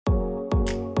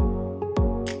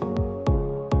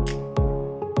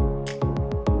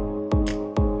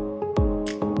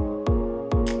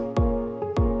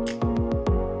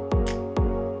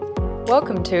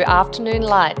Welcome to Afternoon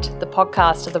Light, the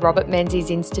podcast of the Robert Menzies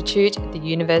Institute at the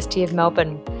University of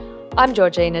Melbourne. I'm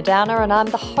Georgina Downer and I'm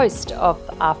the host of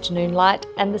Afternoon Light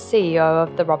and the CEO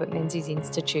of the Robert Menzies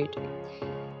Institute.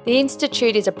 The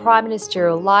Institute is a prime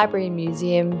ministerial library and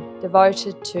museum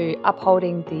devoted to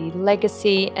upholding the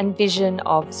legacy and vision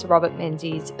of Sir Robert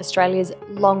Menzies, Australia's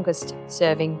longest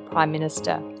serving Prime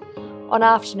Minister. On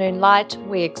Afternoon Light,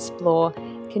 we explore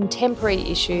contemporary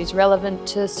issues relevant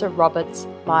to Sir Robert's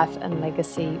life and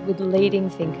legacy with leading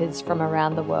thinkers from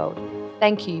around the world.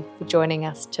 Thank you for joining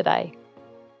us today.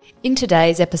 In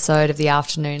today's episode of the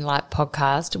Afternoon Light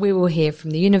podcast, we will hear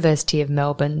from the University of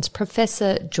Melbourne's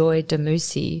Professor Joy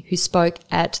Demussy, who spoke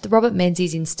at the Robert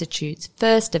Menzies Institute's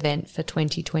first event for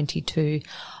 2022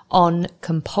 on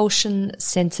compulsion,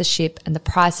 censorship and the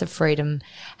price of freedom,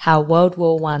 how World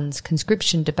War I's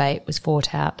conscription debate was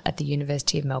fought out at the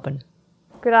University of Melbourne.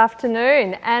 Good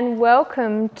afternoon and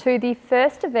welcome to the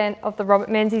first event of the Robert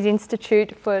Menzies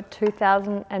Institute for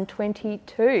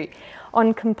 2022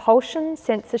 on compulsion,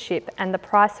 censorship and the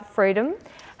price of freedom,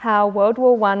 how World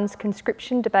War I's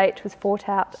conscription debate was fought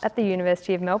out at the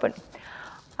University of Melbourne.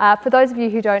 For those of you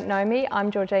who don't know me,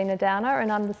 I'm Georgina Downer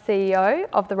and I'm the CEO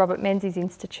of the Robert Menzies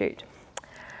Institute.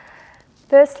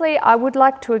 Firstly, I would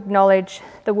like to acknowledge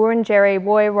the Wurundjeri,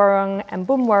 Woiwurrung and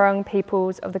Boonwurrung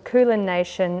peoples of the Kulin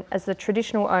Nation as the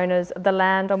traditional owners of the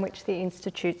land on which the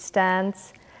Institute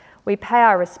stands. We pay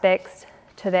our respects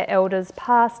to their elders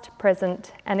past,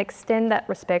 present and extend that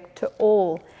respect to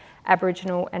all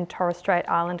Aboriginal and Torres Strait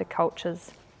Islander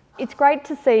cultures. It's great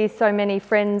to see so many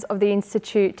friends of the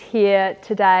Institute here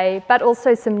today, but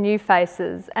also some new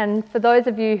faces. And for those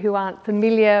of you who aren't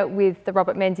familiar with the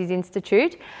Robert Menzies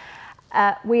Institute,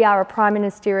 we are a prime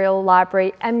ministerial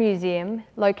library and museum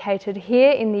located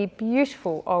here in the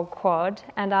beautiful Old Quad,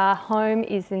 and our home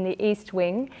is in the East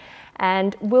Wing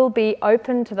and will be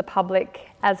open to the public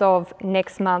as of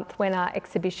next month when our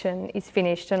exhibition is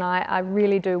finished, and I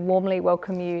really do warmly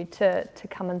welcome you to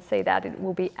come and see that. It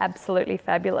will be absolutely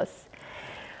fabulous.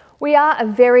 We are a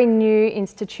very new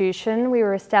institution. We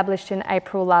were established in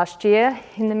April last year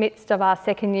in the midst of our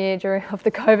second year of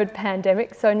the COVID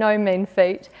pandemic, so no mean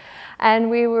feat.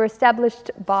 And we were established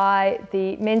by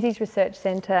the Menzies Research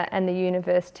Centre and the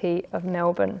University of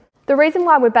Melbourne. The reason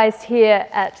why we're based here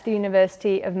at the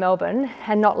University of Melbourne,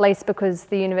 and not least because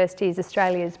the university is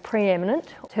Australia's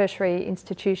preeminent tertiary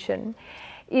institution,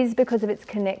 is because of its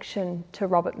connection to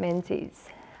Robert Menzies.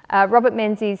 Robert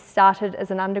Menzies started as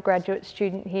an undergraduate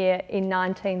student here in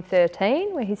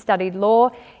 1913, where he studied law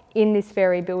in this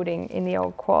very building in the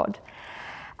Old Quad.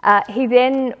 He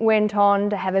then went on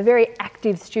to have a very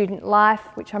active student life,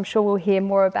 which I'm sure we'll hear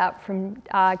more about from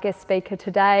our guest speaker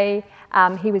today.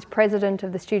 He was president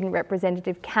of the Student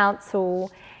Representative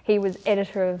Council. He was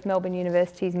editor of Melbourne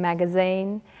University's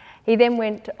magazine. He then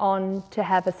went on to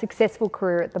have a successful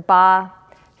career at the bar,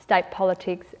 state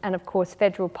politics, and of course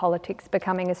federal politics,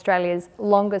 becoming Australia's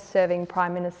longest serving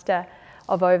Prime Minister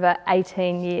of over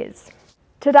 18 years.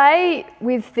 Today,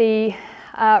 with the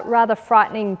rather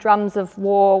frightening drums of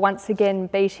war once again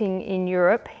beating in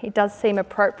Europe, it does seem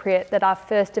appropriate that our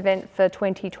first event for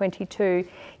 2022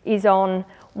 is on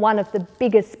one of the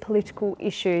biggest political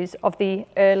issues of the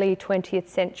early 20th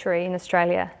century in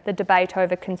Australia, the debate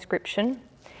over conscription.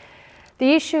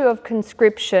 The issue of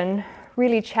conscription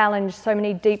really challenged so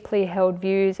many deeply held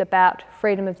views about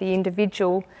freedom of the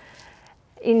individual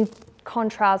in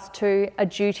contrast to a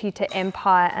duty to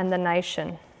empire and the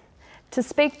nation. To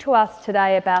speak to us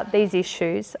today about these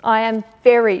issues, I am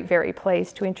very, very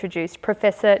pleased to introduce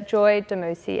Professor Joy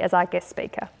Demussy as our guest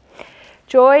speaker.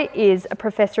 Joy is a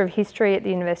Professor of History at the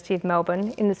University of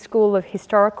Melbourne in the School of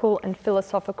Historical and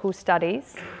Philosophical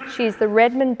Studies. She is the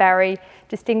Redmond Barry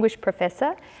Distinguished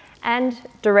Professor and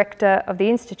Director of the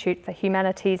Institute for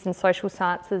Humanities and Social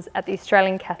Sciences at the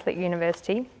Australian Catholic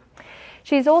University.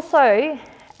 She's also,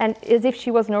 and as if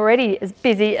she wasn't already as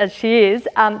busy as she is,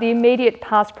 the immediate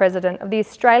past president of the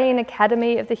Australian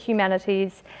Academy of the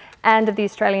Humanities and of the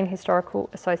Australian Historical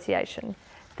Association.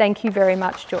 Thank you very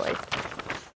much, Joy.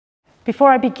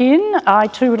 Before I begin, I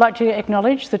too would like to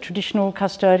acknowledge the traditional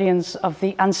custodians of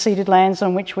the unceded lands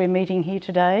on which we're meeting here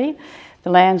today, the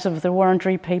lands of the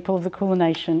Wurundjeri people of the Kulin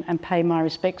Nation, and pay my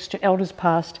respects to elders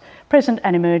past, present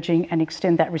and emerging, and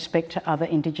extend that respect to other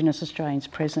Indigenous Australians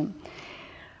present.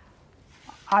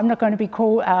 I'm not going to be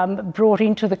brought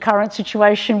into the current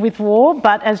situation with war,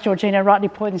 but as Georgina rightly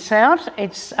points out,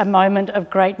 it's a moment of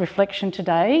great reflection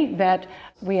today that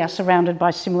we are surrounded by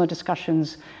similar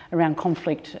discussions around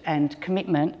conflict and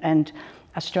commitment and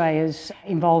Australia's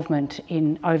involvement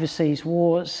in overseas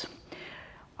wars.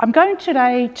 I'm going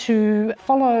today to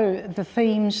follow the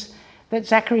themes that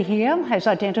Zachary here has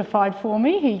identified for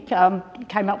me. He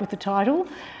came up with the title,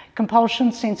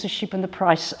 Compulsion, Censorship and the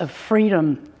Price of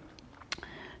Freedom.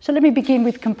 So let me begin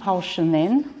with compulsion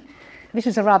then. This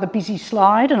is a rather busy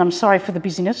slide, and I'm sorry for the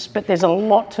busyness, but there's a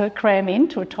lot to cram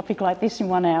into a topic like this in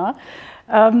 1 hour.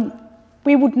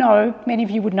 We would know, many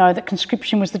of you would know, that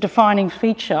conscription was the defining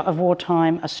feature of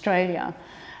wartime Australia.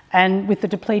 And with the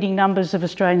depleting numbers of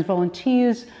Australian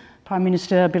volunteers, Prime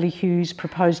Minister Billy Hughes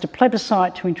proposed a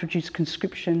plebiscite to introduce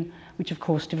conscription, which of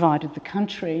course divided the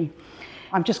country.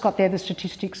 I've just got there the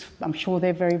statistics. I'm sure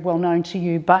they're very well known to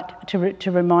you, but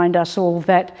to remind us all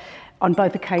that on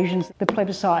both occasions the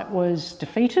plebiscite was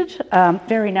defeated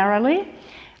very narrowly,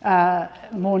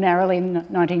 more narrowly in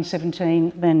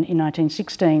 1917 than in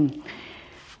 1916.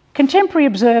 Contemporary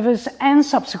observers and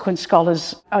subsequent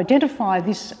scholars identify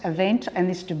this event and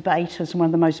this debate as one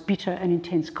of the most bitter and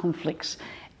intense conflicts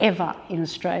ever in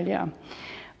Australia.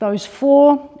 Those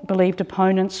for believed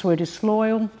opponents were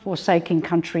disloyal, forsaking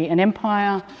country and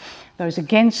empire. Those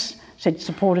against said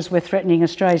supporters were threatening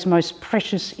Australia's most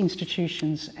precious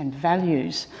institutions and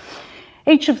values.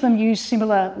 Each of them used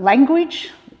similar language,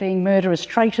 being murderous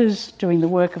traitors, doing the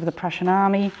work of the Prussian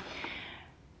army,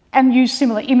 and use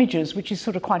similar images, which is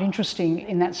sort of quite interesting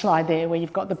in that slide there, where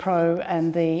you've got the pro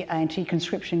and the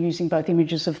anti-conscription using both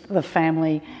images of the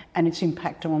family and its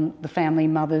impact on the family,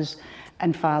 mothers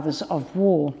and fathers of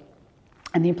war,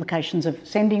 and the implications of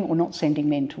sending or not sending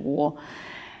men to war.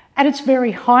 At its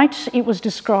very height, it was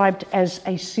described as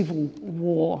a civil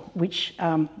war, which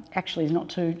actually is not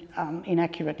too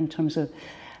inaccurate in terms of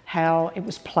how it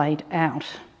was played out.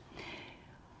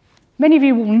 Many of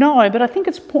you will know, but I think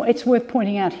it's worth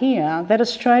pointing out here that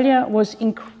Australia was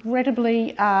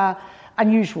incredibly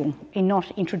unusual in not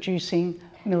introducing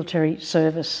military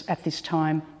service at this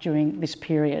time during this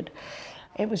period.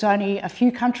 It was only a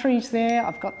few countries there.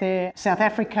 I've got there South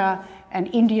Africa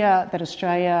and India that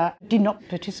Australia did not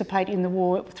participate in the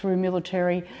war through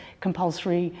military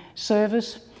compulsory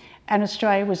service. And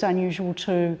Australia was unusual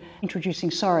to introducing,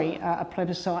 a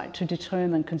plebiscite to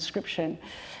determine conscription.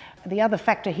 The other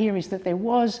factor here is that there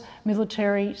was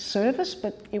military service,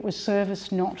 but it was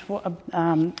service not for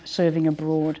serving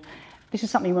abroad. This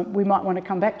is something we might want to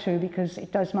come back to because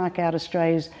it does mark out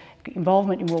Australia's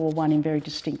involvement in World War I in very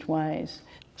distinct ways.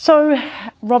 So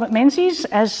Robert Menzies,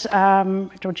 as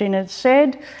Georgina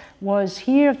said, was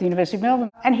here at the University of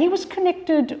Melbourne, and he was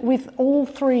connected with all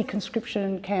three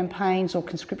conscription campaigns or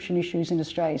conscription issues in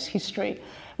Australia's history,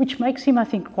 which makes him, I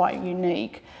think, quite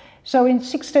unique. So in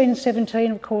 16 and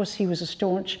 17, of course, he was a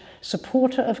staunch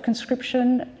supporter of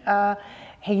conscription.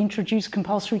 He introduced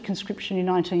compulsory conscription in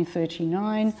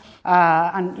 1939,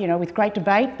 and with great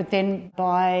debate. But then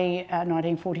by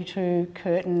 1942,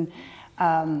 Curtin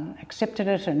accepted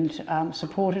it and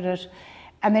supported it.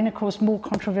 And then, of course, more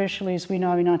controversially, as we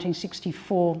know, in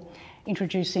 1964,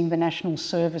 introducing the National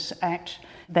Service Act,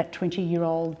 that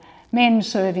 20-year-old men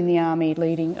serve in the army,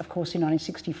 leading, of course, in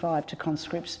 1965 to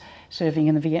conscripts serving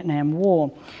in the Vietnam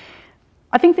War.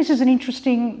 I think this is an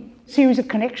interesting series of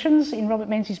connections in Robert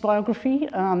Menzies' biography.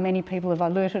 Many people have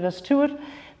alerted us to it,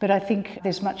 but I think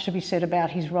there's much to be said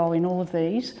about his role in all of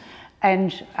these.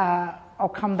 And I'll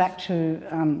come back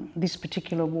to this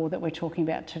particular war that we're talking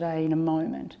about today in a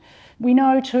moment. We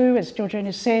know too, as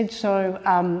Georgina said,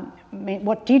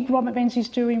 what did Robert Menzies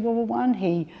do in World War I?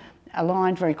 He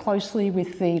aligned very closely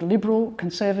with the Liberal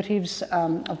Conservatives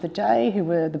of the day, who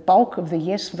were the bulk of the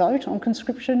yes vote on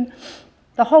conscription.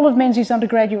 The whole of Menzies'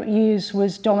 undergraduate years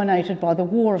was dominated by the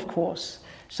war, of course.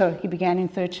 So he began in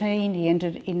 13, he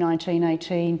ended in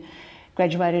 1918,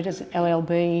 graduated as an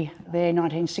LLB there in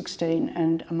 1916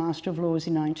 and a Master of Laws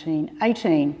in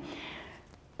 1918.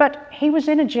 But he was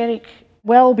energetic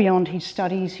well beyond his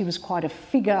studies. He was quite a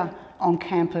figure on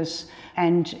campus,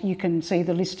 and you can see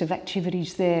the list of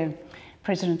activities there.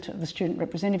 President of the Student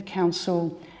Representative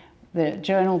Council, the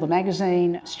journal, the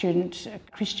magazine, Student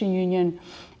Christian Union,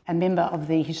 a member of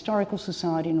the Historical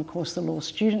Society, and of course the Law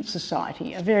Student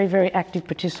Society, a very, very active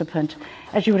participant,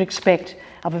 as you would expect,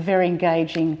 of a very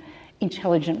engaging,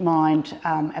 intelligent mind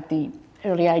at the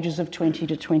early ages of 20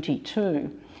 to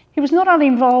 22. He was not only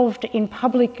involved in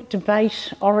public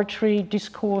debate, oratory,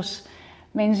 discourse.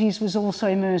 Menzies was also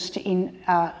immersed in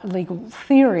legal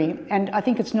theory, and I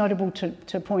think it's notable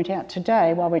to point out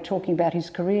today, while we're talking about his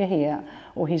career here,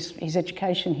 or his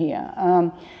education here,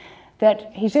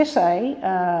 that his essay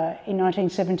in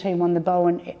 1917 won the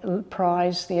Bowen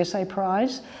Prize, the Essay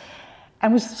Prize,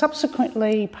 and was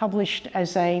subsequently published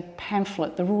as a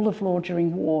pamphlet, The Rule of Law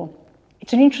During War.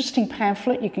 It's an interesting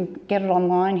pamphlet. You can get it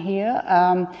online here.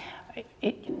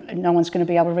 no one's going to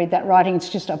be able to read that writing, it's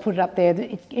just I put it up there.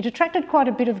 It attracted quite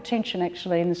a bit of attention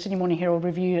actually, and the Sydney Morning Herald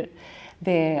reviewed it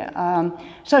there.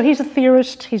 So he's a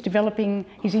theorist, he's developing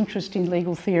his interest in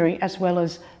legal theory as well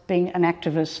as being an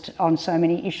activist on so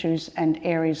many issues and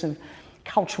areas of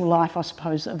cultural life, I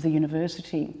suppose, of the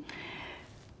university.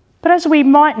 But as we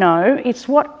might know, it's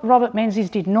what Robert Menzies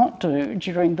did not do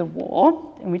during the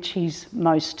war, in which he's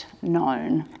most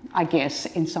known, I guess,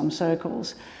 in some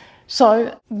circles.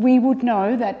 So we would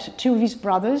know that two of his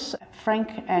brothers, Frank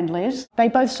and Les, they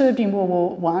both served in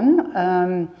World War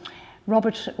I.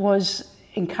 Robert was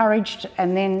encouraged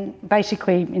and then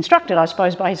basically instructed, I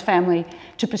suppose, by his family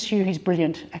to pursue his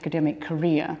brilliant academic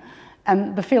career.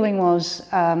 And the feeling was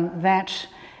that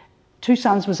 2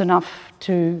 sons was enough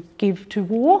to give to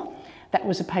war. That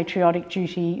was a patriotic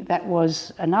duty that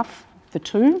was enough, the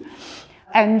 2.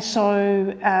 And so,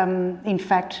 in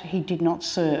fact, he did not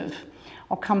serve.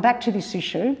 I'll come back to this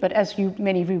issue, but as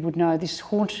many of you would know, this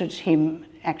haunted him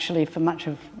actually for much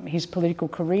of his political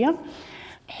career.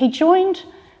 He joined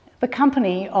the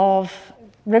company of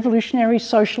revolutionary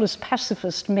socialist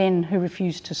pacifist men who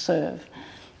refused to serve.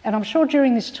 And I'm sure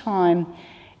during this time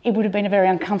it would have been a very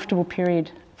uncomfortable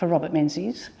period for Robert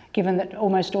Menzies, given that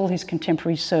almost all his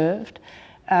contemporaries served,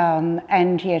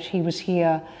 and yet he was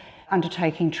here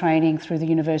undertaking training through the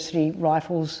University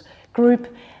Rifles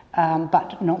Group,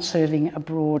 but not serving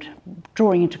abroad,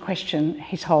 drawing into question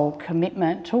his whole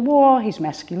commitment to war, his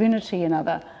masculinity and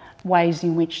other ways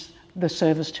in which the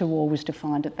service to war was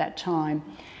defined at that time.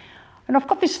 And I've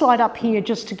got this slide up here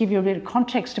just to give you a bit of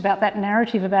context about that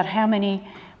narrative about how many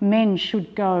men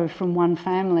should go from one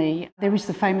family. There is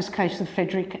the famous case of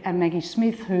Frederick and Maggie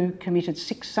Smith, who committed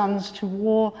 6 sons to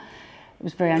war. It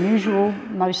was very unusual.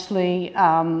 Mostly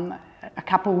a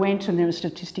couple went, and there are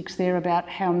statistics there about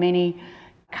how many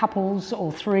couples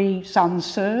or 3 sons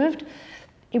served.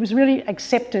 It was really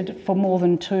accepted for more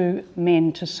than 2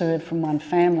 men to serve from one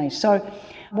family. So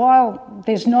while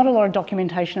there's not a lot of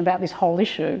documentation about this whole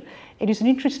issue, it is an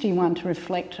interesting one to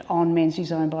reflect on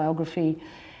Menzies' own biography.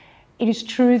 It is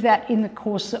true that in the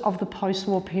course of the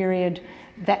post-war period,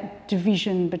 that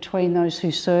division between those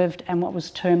who served and what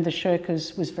was termed the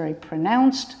shirkers was very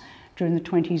pronounced during the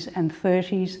 20s and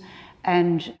 30s,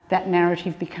 and that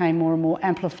narrative became more and more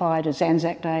amplified as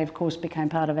Anzac Day, of course, became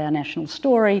part of our national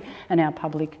story and our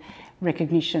public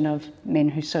recognition of men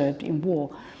who served in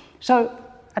war. So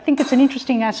I think it's an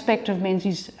interesting aspect of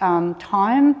Menzies'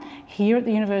 time here at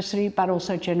the university, but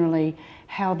also generally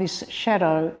how this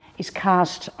shadow is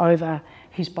cast over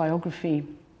his biography.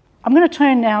 I'm going to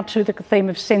turn now to the theme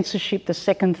of censorship, the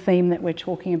second theme that we're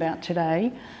talking about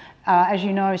today. As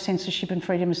you know, censorship and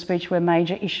freedom of speech were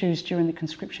major issues during the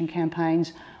conscription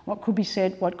campaigns. What could be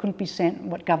said, what couldn't be said,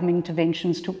 what government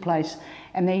interventions took place.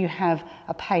 And there you have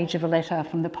a page of a letter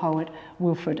from the poet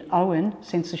Wilfred Owen.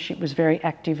 Censorship was very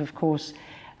active, of course,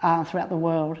 throughout the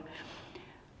world.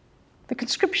 The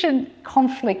conscription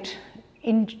conflict,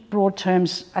 in broad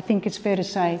terms, I think it's fair to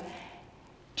say,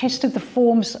 tested the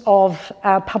forms of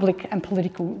public and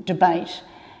political debate.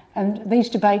 And these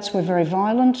debates were very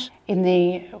violent. In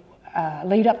the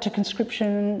lead up to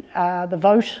conscription, the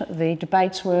vote, the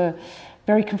debates were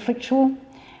very conflictual,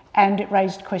 and it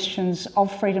raised questions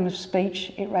of freedom of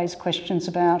speech. It raised questions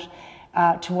about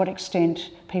to what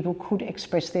extent people could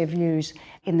express their views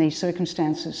in these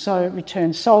circumstances. So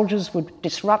returned soldiers would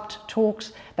disrupt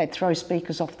talks, they'd throw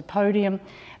speakers off the podium,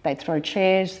 they'd throw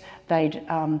chairs, they'd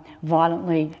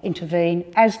violently intervene,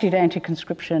 as did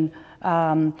anti-conscription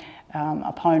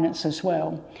opponents as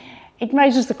well. It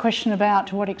raises the question about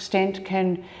to what extent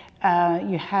can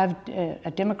you have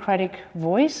a democratic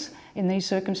voice in these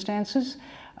circumstances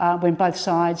when both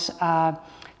sides are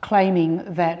claiming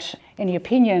that any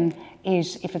opinion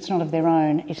is, if it's not of their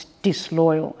own, is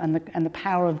disloyal, and the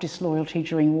power of disloyalty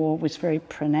during war was very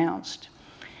pronounced.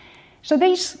 So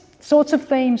these sorts of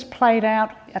themes played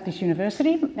out at this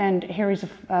university, and here is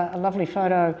a lovely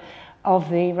photo of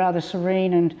the rather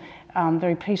serene and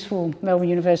very peaceful Melbourne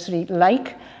University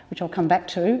lake, which I'll come back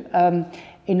to,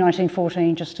 in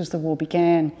 1914, just as the war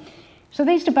began. So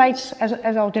these debates,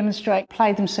 as I'll demonstrate,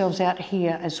 played themselves out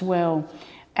here as well.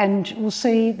 And we'll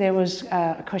see there was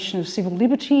a question of civil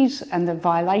liberties and the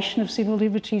violation of civil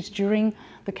liberties during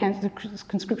the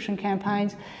conscription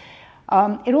campaigns.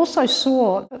 It also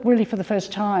saw, really for the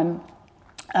first time,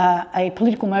 a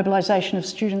political mobilisation of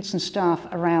students and staff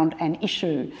around an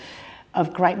issue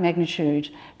of great magnitude,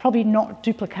 probably not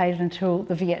duplicated until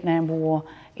the Vietnam War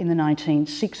in the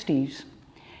 1960s.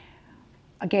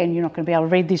 Again, you're not going to be able to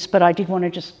read this, but I did want to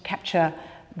just capture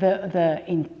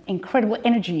incredible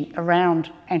energy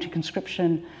around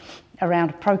anti-conscription,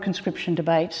 around pro-conscription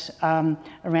debates,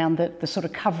 around the sort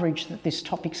of coverage that this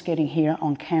topic's getting here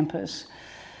on campus.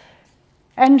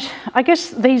 And I guess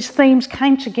these themes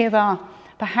came together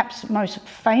perhaps most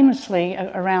famously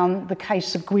around the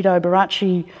case of Guido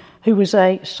Baracci, who was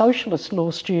a socialist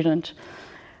law student.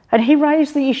 And he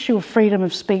raised the issue of freedom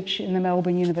of speech in the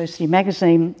Melbourne University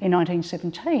Magazine in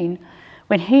 1917,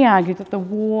 when he argued that the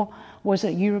war was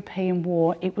a European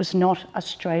war, it was not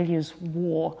Australia's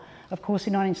war. Of course,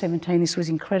 in 1917, this was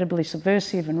an incredibly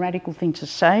subversive and radical thing to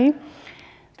say.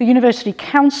 The University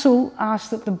Council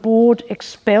asked that the board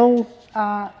expel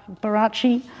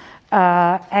Baracci,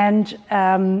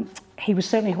 and he was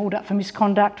certainly hauled up for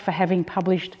misconduct for having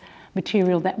published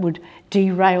material that would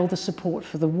derail the support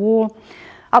for the war.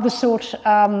 Others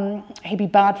thought he'd be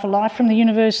barred for life from the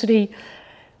university.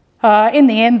 In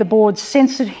the end, the board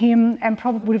censored him and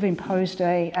probably would have imposed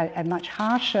a much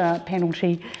harsher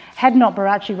penalty had not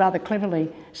Baracci rather cleverly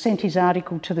sent his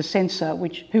article to the censor,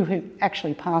 who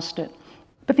actually passed it.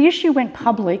 But the issue went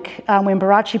public when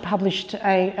Baracci published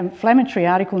an inflammatory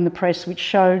article in the press which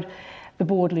showed the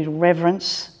board little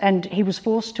reverence, and he was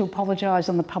forced to apologise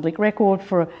on the public record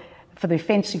for the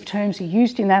offensive terms he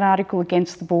used in that article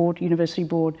against the board, university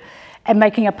board, and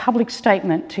making a public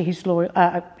statement against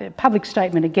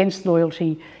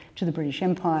loyalty to the British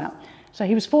Empire. So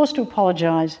he was forced to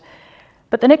apologise.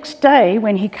 But the next day,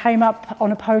 when he came up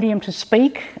on a podium to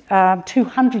speak,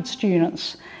 200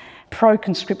 students,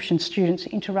 pro-conscription students,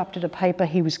 interrupted a paper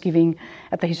he was giving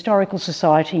at the Historical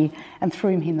Society and threw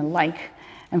him in the lake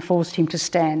and forced him to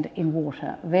stand in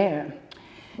water there.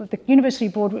 The University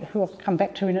Board, who I'll come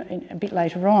back to in a bit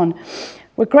later on,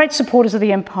 were great supporters of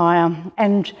the Empire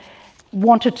and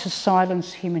wanted to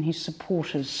silence him and his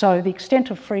supporters. So the extent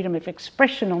of freedom of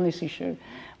expression on this issue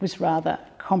was rather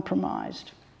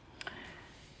compromised.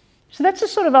 So that's a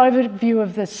sort of overview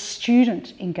of the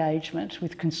student engagement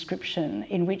with conscription,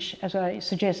 in which, as I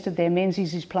suggested there,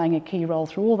 Menzies is playing a key role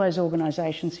through all those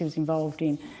organisations he was involved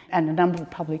in and a number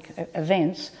of public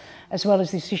events, as well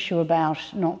as this issue about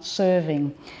not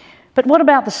serving. But what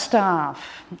about the staff?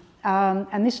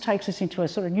 And this takes us into a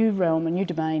sort of new realm, a new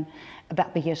domain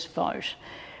about the yes vote.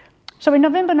 So in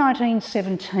November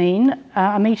 1917,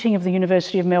 a meeting of the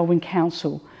University of Melbourne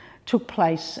Council took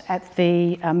place at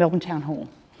the Melbourne Town Hall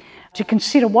to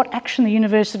consider what action the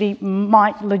university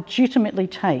might legitimately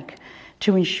take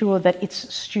to ensure that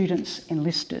its students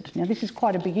enlisted. Now, this is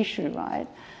quite a big issue, right?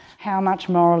 How much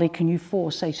morally can you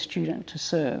force a student to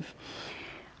serve?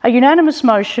 A unanimous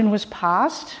motion was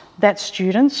passed that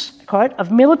students, quote,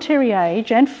 of military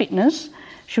age and fitness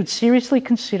should seriously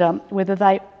consider whether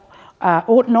they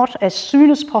ought not as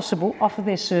soon as possible offer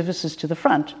their services to the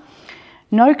front.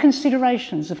 No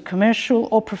considerations of commercial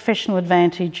or professional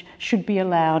advantage should be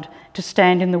allowed to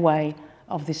stand in the way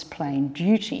of this plain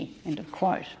duty, end of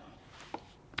quote.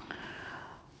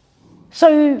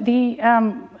 So the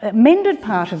amended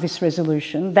part of this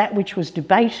resolution, that which was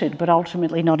debated but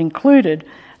ultimately not included,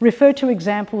 referred to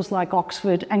examples like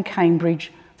Oxford and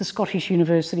Cambridge, the Scottish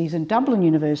universities and Dublin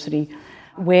University,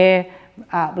 where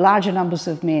larger numbers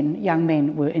of young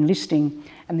men were enlisting,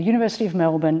 and the University of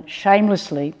Melbourne,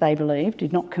 shamelessly, they believed,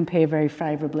 did not compare very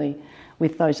favourably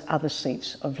with those other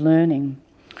seats of learning.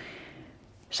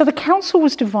 So the council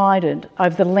was divided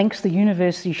over the lengths the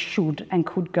university should and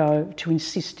could go to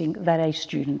insisting that a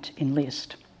student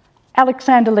enlist.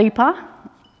 Alexander Leaper,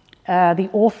 the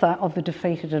author of the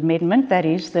defeated amendment, that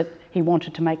is, that he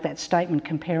wanted to make that statement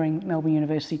comparing Melbourne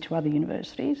University to other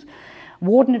universities,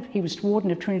 he was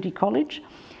warden of Trinity College.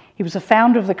 He was a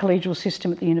founder of the collegial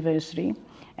system at the university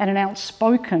and an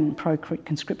outspoken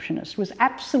pro-conscriptionist, was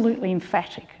absolutely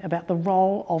emphatic about the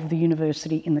role of the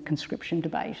university in the conscription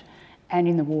debate and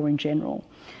in the war in general.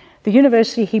 The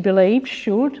university, he believed,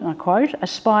 should, and I quote,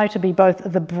 aspire to be both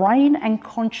the brain and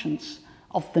conscience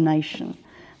of the nation.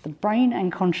 The brain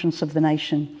and conscience of the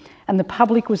nation, and the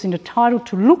public was entitled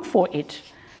to look for it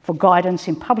for guidance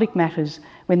in public matters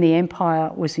when the empire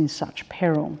was in such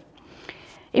peril.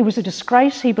 It was a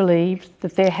disgrace, he believed,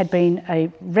 that there had been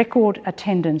a record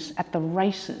attendance at the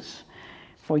races,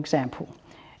 for example.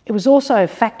 It was also a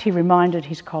fact, he reminded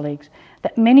his colleagues,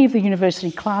 that many of the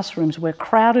university classrooms were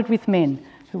crowded with men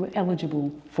who were eligible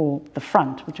for the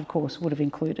front, which of course would have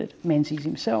included Menzies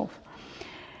himself.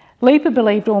 Leaper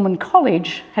believed Ormond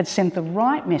College had sent the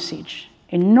right message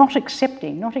in not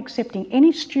accepting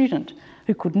any student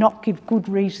who could not give good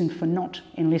reason for not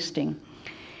enlisting.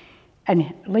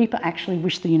 And Leaper actually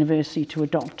wished the university to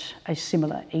adopt a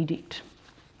similar edict.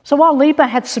 So while Leaper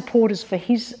had supporters for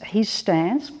his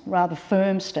stance, rather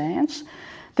firm stance,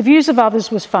 The views of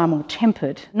others was far more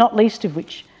tempered, not least of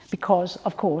which because,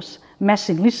 of course, mass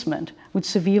enlistment would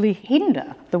severely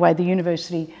hinder the way the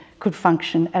university could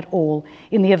function at all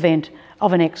in the event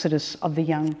of an exodus of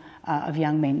young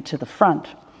men to the front.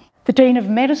 The Dean of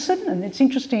Medicine, and it's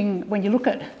interesting when you look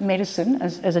at medicine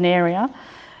as an area,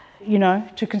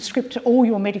 to conscript all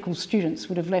your medical students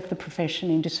would have left the profession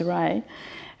in disarray,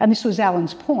 and this was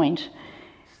Allen's point.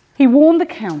 He warned the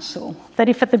council that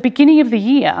if at the beginning of the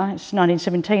year, it's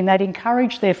 1917, they'd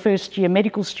encouraged their first year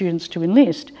medical students to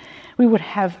enlist, we would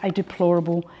have a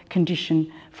deplorable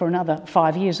condition for another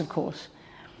 5 years, of course.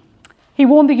 He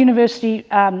warned the university,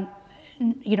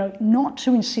 not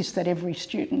to insist that every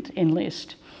student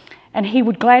enlist, and he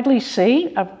would gladly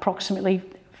see approximately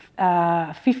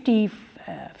 50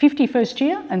 first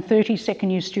year and 30 second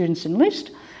year students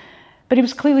enlist, but he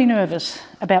was clearly nervous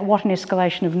about what an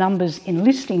escalation of numbers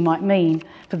enlisting might mean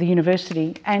for the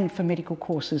university and for medical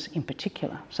courses in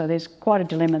particular. So there's quite a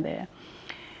dilemma there.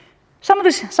 Some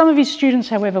of his students,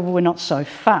 however, were not so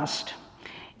fussed.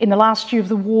 In the last year of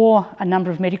the war, a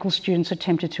number of medical students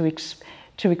attempted to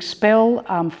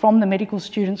expel from the Medical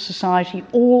Students' Society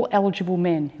all eligible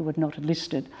men who had not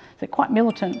enlisted. They're quite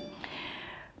militant.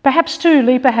 Perhaps too,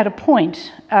 Leaper had a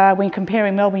point when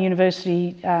comparing Melbourne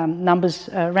University numbers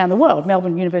around the world,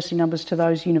 Melbourne University numbers to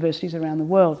those universities around the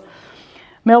world.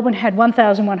 Melbourne had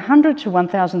 1,100 to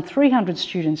 1,300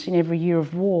 students in every year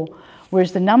of war,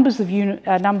 whereas the numbers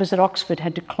at Oxford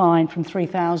had declined from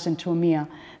 3,000 to a mere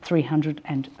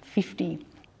 350.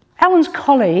 Allen's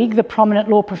colleague, the prominent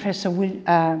law professor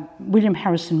William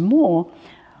Harrison Moore,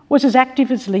 was as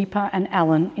active as Leaper and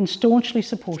Allen in staunchly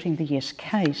supporting the Yes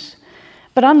case.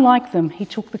 But unlike them, he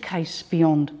took the case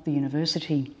beyond the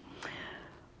university.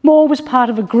 Moore was part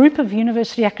of a group of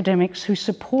university academics who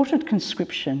supported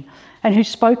conscription and who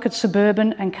spoke at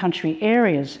suburban and country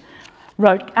areas,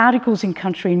 wrote articles in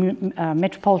country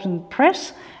metropolitan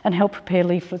press and helped prepare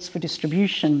leaflets for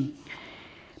distribution.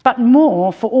 But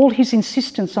Moore, for all his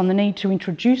insistence on the need to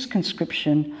introduce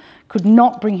conscription, could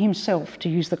not bring himself to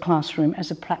use the classroom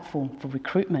as a platform for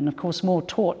recruitment. Of course, Moore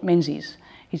taught Menzies,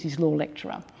 he's his law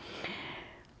lecturer.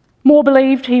 Moore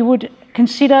believed he would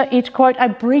consider it, quote, a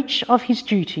breach of his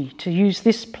duty to use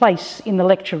this place in the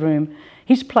lecture room,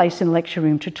 his place in the lecture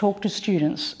room, to talk to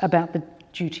students about the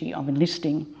duty of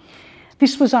enlisting.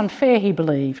 This was unfair, he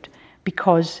believed,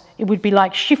 because it would be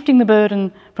like shifting the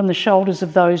burden from the shoulders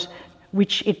of those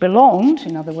which it belonged,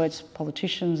 in other words,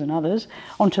 politicians and others,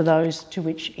 onto those to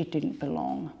which it didn't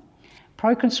belong.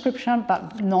 Pro-conscription,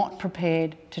 but not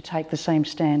prepared to take the same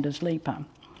stand as Leaper.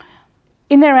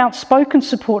 In their outspoken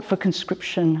support for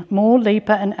conscription, Moore,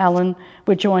 Leaper and Allen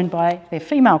were joined by their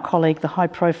female colleague, the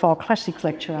high-profile classics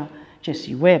lecturer,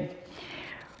 Jessie Webb.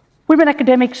 Women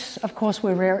academics, of course,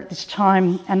 were rare at this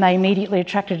time, and they immediately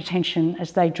attracted attention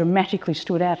as they dramatically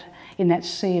stood out in that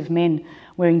sea of men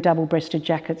wearing double-breasted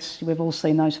jackets. We've all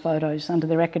seen those photos under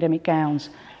their academic gowns,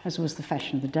 as was the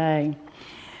fashion of the day.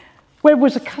 Webb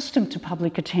was accustomed to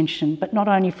public attention, but not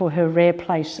only for her rare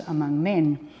place among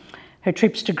men. Her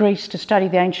trips to Greece to study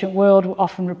the ancient world were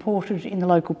often reported in the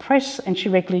local press, and she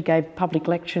regularly gave public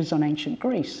lectures on ancient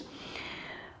Greece.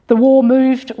 The war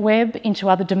moved Webb into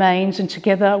other domains, and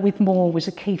together with Moore was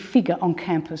a key figure on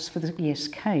campus for the Yes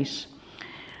case.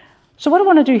 So what I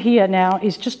want to do here now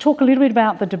is just talk a little bit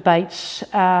about the debates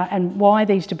and why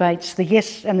these debates, the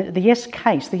Yes and the Yes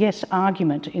case, the Yes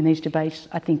argument in these debates,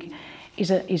 I think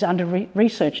is under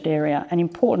researched area and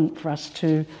important for us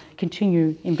to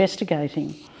continue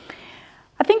investigating.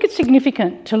 I think it's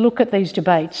significant to look at these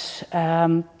debates,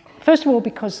 first of all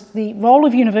because the role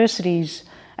of universities,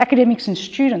 academics and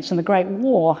students in the Great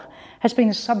War has been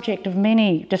the subject of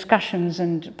many discussions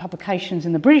and publications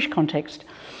in the British context,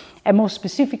 and more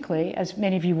specifically, as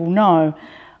many of you will know,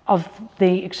 of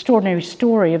the extraordinary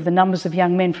story of the numbers of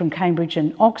young men from Cambridge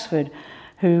and Oxford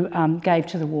who gave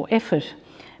to the war effort.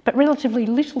 But relatively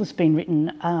little has been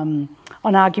written on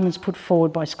arguments put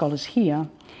forward by scholars here.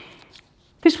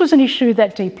 This was an issue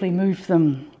that deeply moved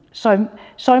them, so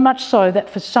much so that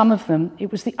for some of them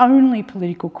it was the only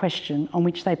political question on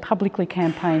which they publicly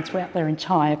campaigned throughout their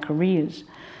entire careers.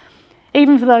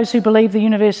 Even for those who believed the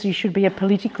university should be a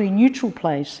politically neutral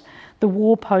place, the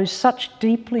war posed such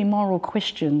deeply moral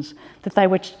questions that they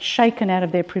were shaken out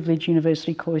of their privileged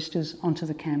university cloisters onto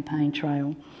the campaign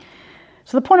trail.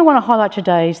 So the point I want to highlight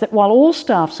today is that while all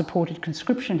staff supported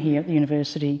conscription here at the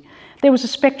university, there was a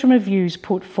spectrum of views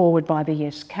put forward by the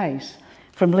Yes case,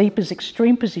 from Leaper's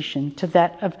extreme position to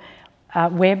that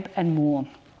of Webb and Moore.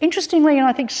 Interestingly, and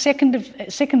I think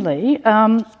secondly,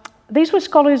 these were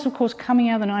scholars, of course, coming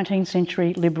out of the 19th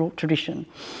century liberal tradition,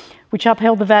 which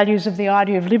upheld the values of the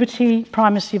idea of liberty,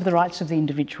 primacy of the rights of the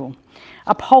individual,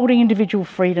 upholding individual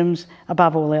freedoms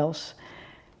above all else.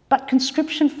 But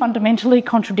conscription fundamentally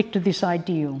contradicted this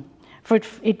ideal, for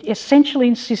it essentially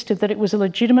insisted that it was a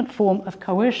legitimate form of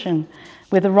coercion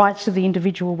where the rights of the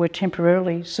individual were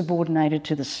temporarily subordinated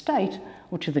to the state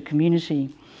or to the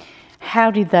community.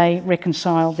 How did they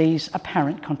reconcile these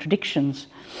apparent contradictions?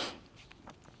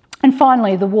 And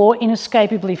finally, the war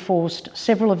inescapably forced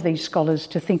several of these scholars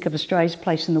to think of Australia's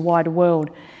place in the wider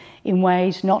world in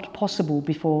ways not possible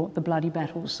before the bloody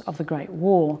battles of the Great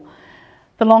War.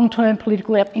 The long-term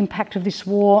political impact of this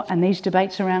war and these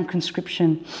debates around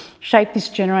conscription shaped this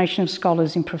generation of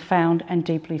scholars in profound and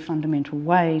deeply fundamental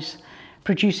ways,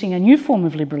 producing a new form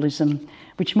of liberalism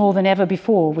which more than ever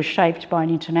before was shaped by an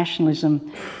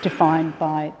internationalism defined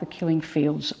by the killing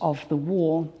fields of the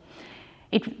war.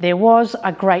 There was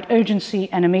a great urgency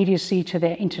and immediacy to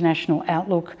their international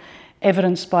outlook,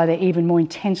 evidenced by their even more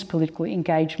intense political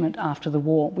engagement after the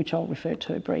war, which I'll refer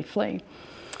to briefly.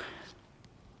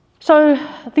 So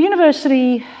the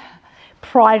university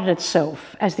prided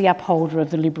itself as the upholder of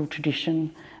the liberal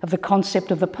tradition of the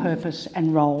concept of the purpose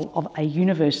and role of a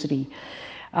university,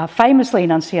 famously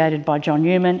enunciated by John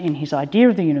Newman in his idea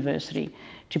of the university: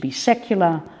 to be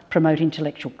secular, promote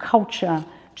intellectual culture,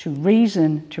 to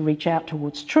reason, to reach out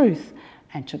towards truth,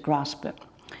 and to grasp it.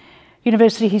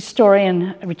 University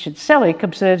historian Richard Selleck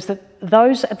observes that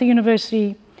those at the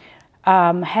university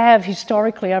have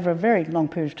historically, over a very long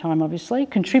period of time obviously,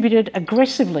 contributed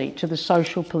aggressively to the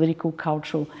social, political,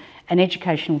 cultural and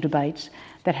educational debates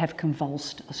that have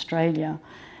convulsed Australia.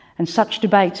 And such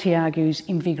debates, he argues,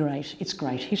 invigorate its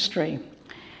great history.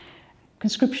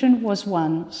 Conscription was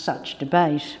one such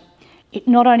debate. It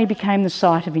not only became the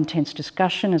site of intense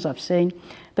discussion, as I've seen,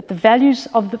 but the values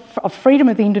of freedom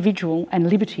of the individual and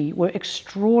liberty were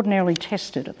extraordinarily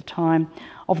tested at the time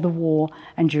of the war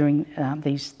and during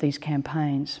these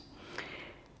campaigns.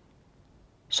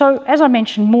 So, as I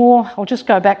mentioned, Moore, I'll just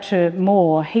go back to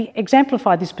Moore, he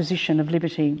exemplified this position of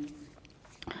liberty.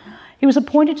 He was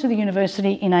appointed to the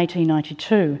university in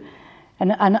 1892,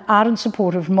 an ardent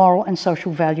supporter of moral and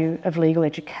social value of legal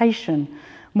education.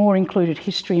 Moore included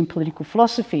history and political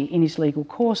philosophy in his legal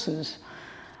courses.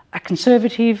 A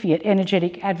conservative yet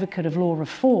energetic advocate of law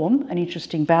reform, an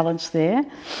interesting balance there.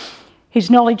 His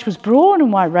knowledge was broad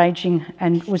and wide-ranging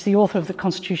and was the author of the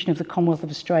Constitution of the Commonwealth of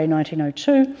Australia in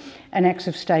 1902 and Acts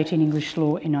of State in English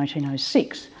Law in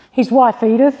 1906. His wife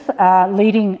Edith,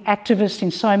 leading activist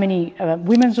in so many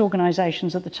women's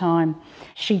organisations at the time,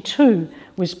 she too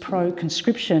was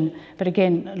pro-conscription, but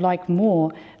again, like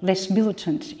Moore, less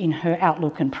militant in her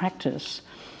outlook and practice.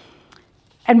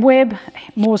 And Webb,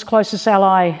 Moore's closest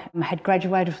ally, had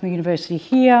graduated from the university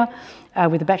here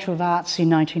with a Bachelor of Arts in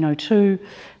 1902,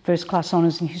 first-class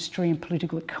honours in history and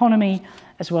political economy,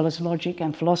 as well as logic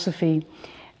and philosophy.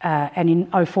 And in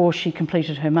 2004, she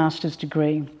completed her master's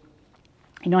degree.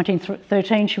 In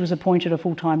 1913, she was appointed a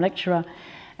full-time lecturer,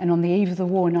 and on the eve of the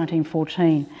war in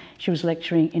 1914, she was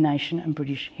lecturing in Asian and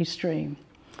British history.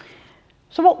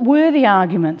 So what were the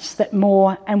arguments that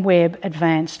Moore and Webb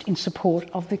advanced in support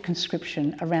of the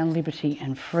conscription around liberty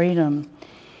and freedom?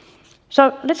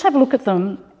 So let's have a look at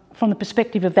them from the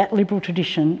perspective of that liberal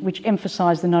tradition which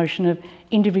emphasised the notion of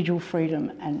individual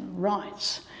freedom and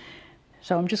rights.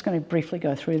 So I'm just going to briefly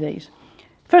go through these.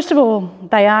 First of all,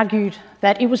 they argued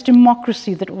that it was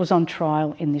democracy that was on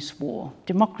trial in this war.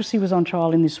 Democracy was on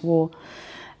trial in this war,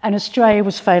 and Australia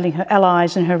was failing her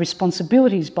allies and her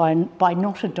responsibilities by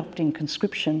not adopting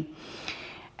conscription.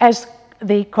 As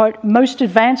the, quote, most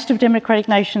advanced of democratic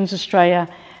nations, Australia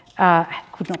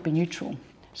could not be neutral.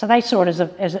 So they saw it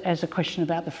as a question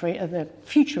about the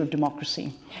future of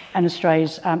democracy and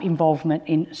Australia's involvement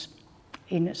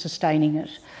in sustaining it.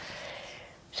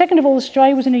 Second of all,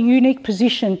 Australia was in a unique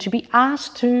position to be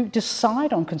asked to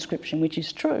decide on conscription, which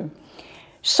is true.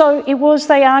 So it was,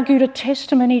 they argued, a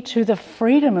testimony to the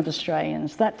freedom of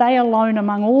Australians, that they alone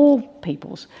among all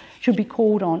peoples should be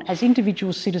called on as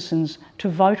individual citizens to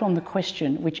vote on the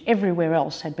question which everywhere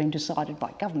else had been decided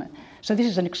by government. So this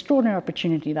is an extraordinary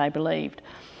opportunity, they believed.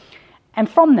 And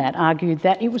from that argued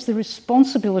that it was the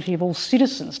responsibility of all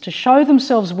citizens to show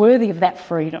themselves worthy of that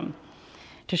freedom,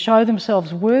 to show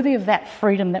themselves worthy of that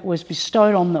freedom that was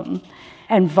bestowed on them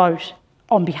and vote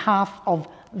on behalf of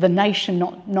the nation,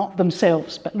 not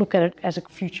themselves, but look at it as a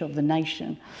future of the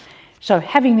nation. So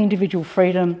having the individual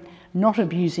freedom, not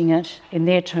abusing it in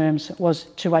their terms, was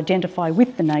to identify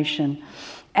with the nation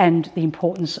and the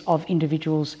importance of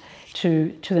individuals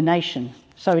to the nation.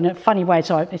 So in a funny way, it's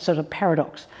sort of a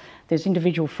paradox. There's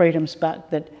individual freedoms,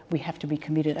 but that we have to be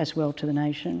committed as well to the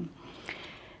nation.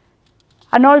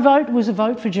 A no vote was a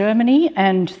vote for Germany,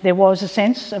 and there was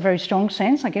a very strong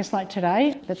sense, I guess like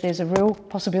today, that there's a real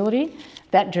possibility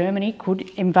that Germany could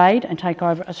invade and take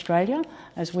over Australia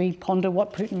as we ponder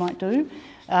what Putin might do.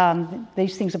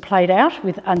 These things are played out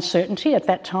with uncertainty at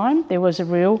that time. There was a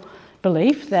real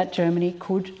belief that Germany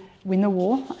could win the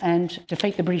war and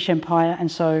defeat the British Empire, and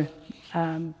so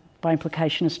by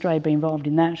implication Australia be involved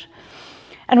in that.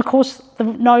 And of course the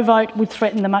no vote would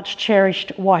threaten the much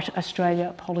cherished White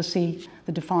Australia policy,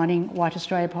 the defining White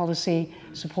Australia policy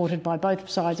supported by both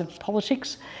sides of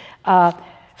politics,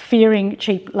 fearing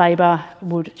cheap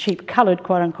coloured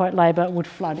quote unquote labour would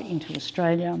flood into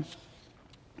Australia.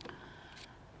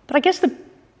 But I guess the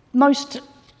most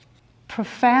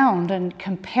profound and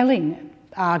compelling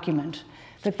argument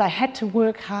that they had to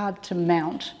work hard to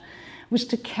mount was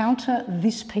to counter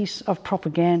this piece of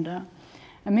propaganda.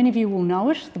 And many of you will know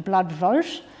it, the blood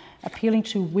vote, appealing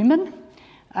to women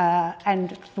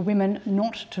and for women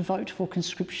not to vote for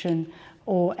conscription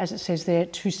or, as it says there,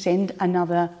 to send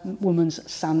another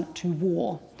woman's son to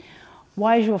war.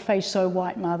 Why is your face so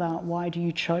white, mother? Why do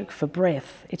you choke for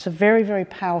breath? It's a very, very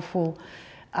powerful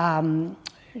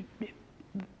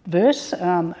verse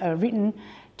written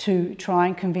to try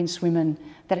and convince women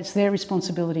that it's their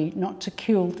responsibility not to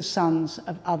kill the sons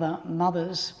of other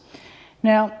mothers.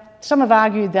 Now, some have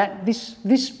argued that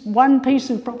this one piece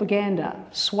of propaganda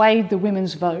swayed the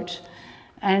women's vote,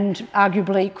 and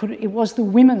arguably it was the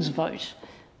women's vote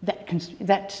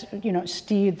that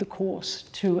steered the course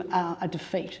to a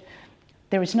defeat.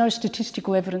 There is no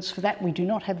statistical evidence for that. We do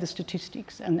not have the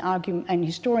statistics, and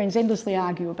historians endlessly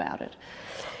argue about it.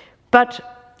 But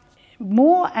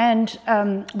Moore and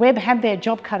Webb had their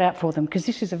job cut out for them, because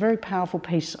this is a very powerful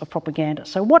piece of propaganda.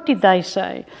 So what did they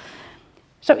say?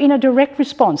 So in a direct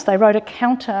response, they wrote a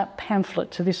counter pamphlet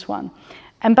to this one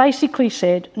and basically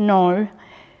said, no,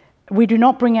 we do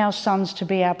not bring our sons to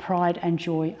be our pride and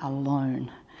joy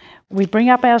alone. We bring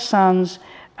up our sons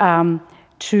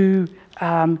to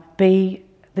be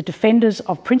the defenders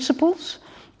of principles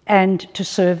and to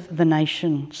serve the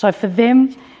nation. So for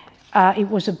them, it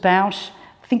was about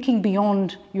thinking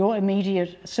beyond your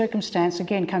immediate circumstance,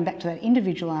 again, coming back to that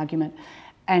individual argument,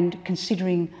 and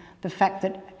considering the fact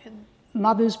that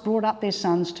mothers brought up their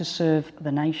sons to serve the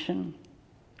nation.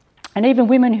 And even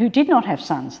women who did not have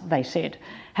sons, they said,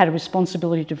 had a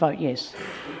responsibility to vote yes.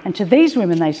 And to these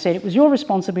women, they said, it was your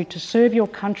responsibility to serve your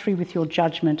country with your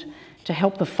judgment, to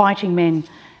help the fighting men,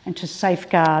 and to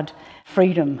safeguard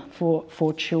freedom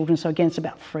for children. So again, it's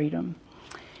about freedom.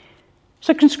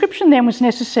 So conscription then was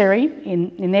necessary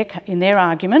in their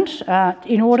argument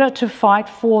in order to fight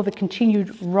for the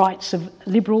continued rights of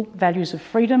liberal values of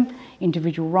freedom,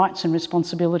 individual rights and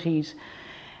responsibilities.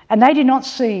 And they did not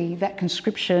see that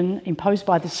conscription imposed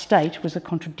by the state was a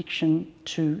contradiction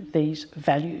to these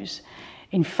values.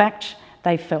 In fact,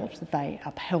 they felt that they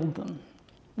upheld them.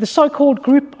 The so-called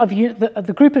group of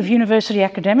university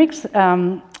academics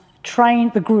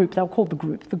trained the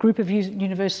group of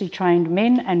university-trained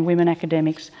men and women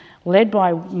academics, led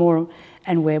by Moore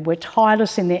and Webb, were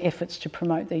tireless in their efforts to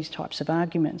promote these types of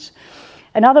arguments.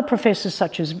 And other professors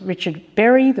such as Richard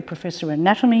Berry, the professor of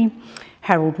anatomy,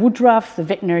 Harold Woodruff, the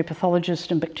veterinary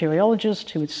pathologist and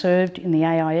bacteriologist who had served in the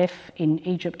AIF in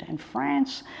Egypt and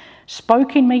France,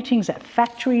 spoke in meetings at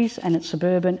factories and at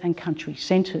suburban and country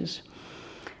centres.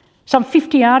 Some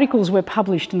 50 articles were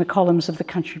published in the columns of the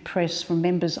country press from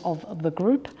members of the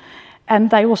group, and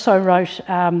they also wrote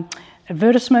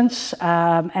advertisements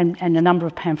and a number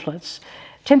of pamphlets.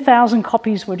 10,000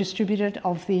 copies were distributed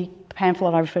of the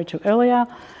pamphlet I referred to earlier.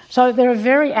 So they're a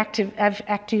very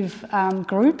active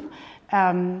group.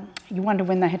 You wonder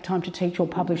when they had time to teach or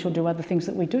publish or do other things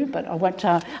that we do, but I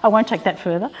won't take that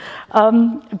further.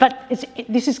 But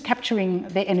this is capturing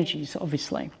their energies,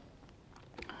 obviously.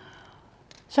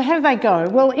 So how did they go?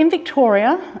 Well, in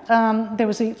Victoria, there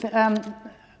was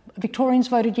Victorians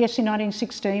voted yes in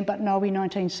 1916, but no in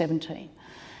 1917.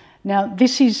 Now,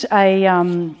 this is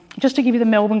just to give you the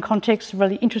Melbourne context,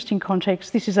 really interesting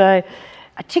context, this is a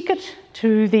ticket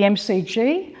to the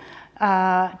MCG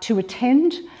to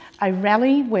attend a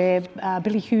rally where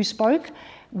Billy Hughes spoke,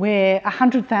 where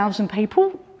 100,000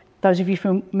 people, those of you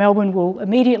from Melbourne will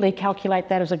immediately calculate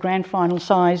that as a grand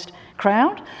final-sized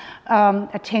crowd,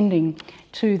 attending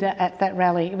at that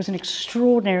rally. It was an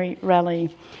extraordinary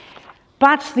rally.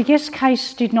 But the yes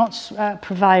case did not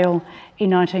prevail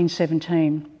in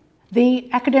 1917. The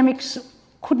academics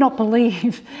could not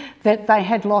believe that they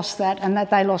had lost that and that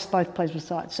they lost both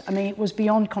plebiscites. I mean, it was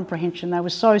beyond comprehension. They were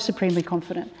so supremely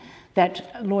confident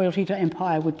that loyalty to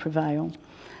empire would prevail.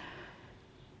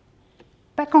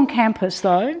 Back on campus,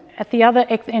 though, at the other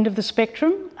end of the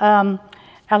spectrum,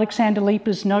 Alexander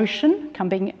Liepa's notion,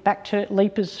 coming back to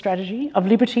Liepa's strategy, of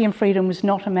liberty and freedom was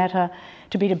not a matter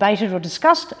to be debated or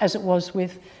discussed, as it was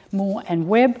with Moore and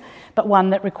Webb, but one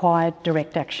that required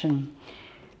direct action.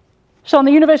 So on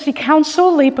the University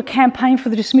Council, Liepa campaigned for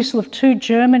the dismissal of 2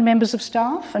 German members of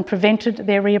staff and prevented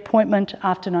their reappointment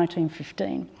after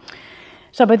 1915.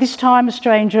 So by this time,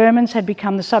 Australian Germans had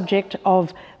become the subject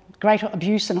of great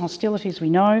abuse and hostility, as we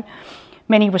know.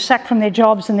 Many were sacked from their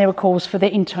jobs and there were calls for their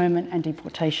internment and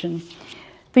deportation.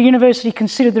 The university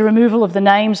considered the removal of the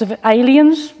names of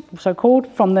aliens,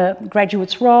 so-called, from the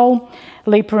graduates' roll.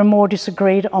 Liepa and Moore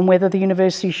disagreed on whether the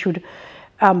university should,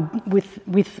 on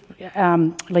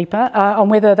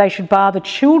whether they should bar the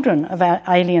children of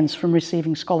aliens from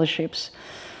receiving scholarships.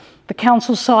 The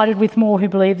council sided with Moore, who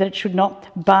believed that it should not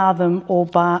bar them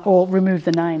or remove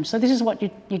the names. So this is what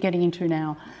you're getting into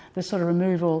now, the sort of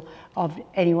removal of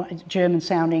anyone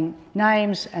German-sounding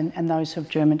names and those of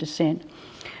German descent.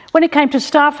 When it came to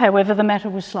staff, however, the matter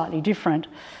was slightly different.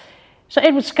 So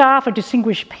Edward Scarfe, a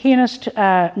distinguished pianist,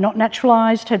 not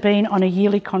naturalised, had been on a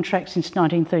yearly contract since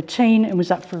 1913 and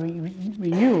was up for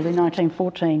renewal in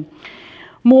 1914.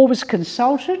 Moore was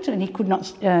consulted and he could not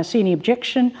see any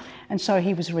objection, and so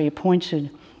he was reappointed.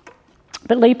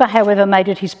 But Liepa, however, made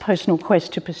it his personal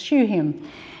quest to pursue him,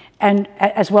 and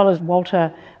as well as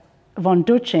Walter von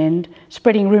Duchend,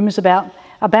 spreading rumours about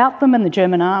them and the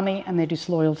German army and their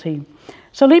disloyalty.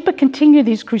 So Liepa continued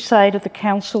his crusade at the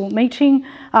council meeting,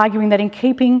 arguing that in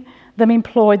keeping them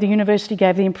employed, the university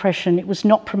gave the impression it was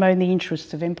not promoting the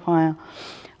interests of empire.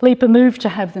 Liepa moved to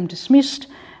have them dismissed,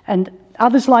 and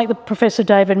others like the Professor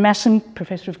David Masson,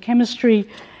 Professor of Chemistry,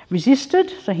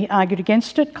 resisted, so he argued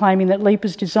against it, claiming that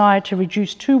Liepa's desire to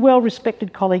reduce 2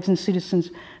 well-respected colleagues and citizens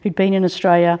who'd been in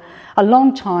Australia a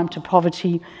long time to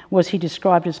poverty was, he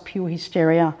described, as pure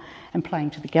hysteria and playing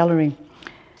to the gallery.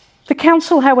 The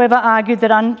council, however, argued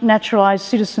that unnaturalised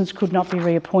citizens could not be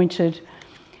reappointed.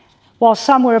 While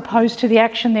some were opposed to the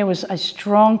action, there was a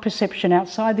strong perception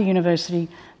outside the university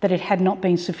that it had not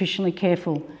been sufficiently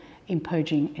careful in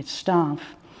purging its staff.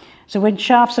 So when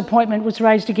Scarfe's appointment was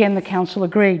raised again, the council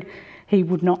agreed he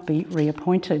would not be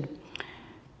reappointed.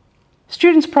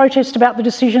 Students protested about the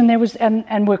decision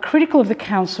and were critical of the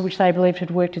council, which they believed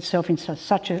had worked itself into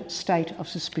such a state of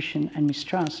suspicion and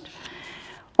mistrust.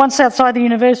 Once outside the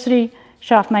university,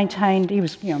 Scarfe maintained he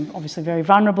was obviously very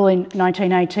vulnerable. In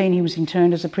 1918, he was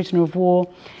interned as a prisoner of war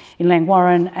in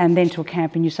Langwarrin and then to a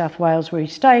camp in New South Wales where he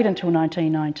stayed until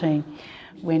 1919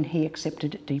 when he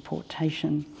accepted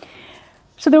deportation.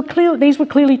 So these were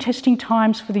clearly testing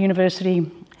times for the university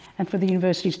and for the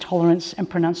university's tolerance and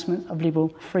pronouncement of liberal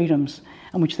freedoms,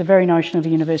 on which the very notion of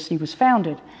the university was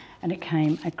founded, and it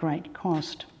came at great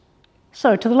cost.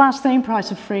 So to the last theme, price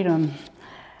of freedom.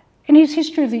 In his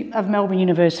history of Melbourne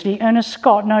University, Ernest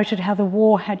Scott noted how the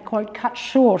war had, quote, cut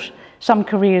short some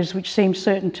careers which seemed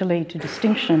certain to lead to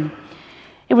distinction.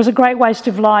 It was a great waste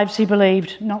of lives, he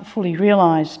believed, not fully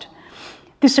realised.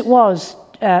 This it was,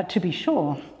 to be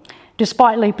sure.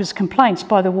 Despite Liepa's complaints,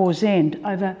 by the war's end,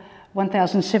 over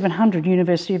 1,700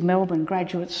 University of Melbourne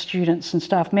graduates, students and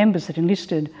staff members had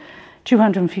enlisted.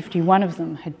 251 of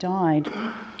them had died.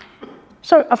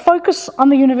 So a focus on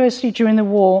the university during the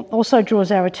war also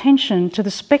draws our attention to the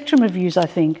spectrum of views, I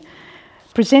think,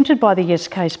 presented by the Yes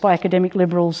case by academic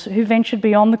liberals who ventured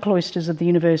beyond the cloisters of the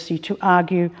university to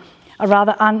argue a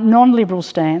rather non-liberal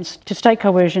stance to state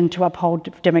coercion to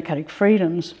uphold democratic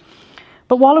freedoms.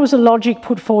 But while it was a logic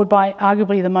put forward by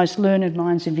arguably the most learned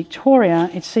minds in Victoria,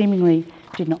 it seemingly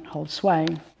did not hold sway.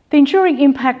 The enduring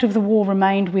impact of the war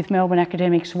remained with Melbourne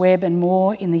academics Webb and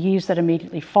Moore in the years that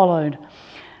immediately followed.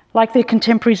 Like their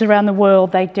contemporaries around the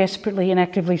world, they desperately and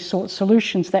actively sought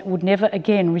solutions that would never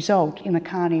again result in the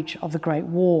carnage of the Great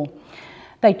War.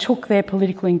 They took their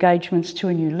political engagements to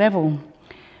a new level.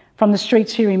 From the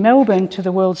streets here in Melbourne to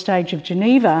the world stage of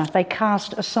Geneva, they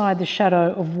cast aside the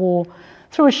shadow of war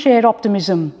through a shared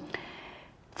optimism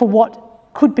for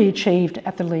what could be achieved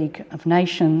at the League of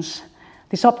Nations.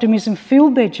 This optimism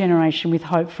filled their generation with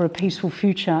hope for a peaceful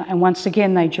future, and once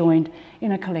again they joined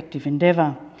in a collective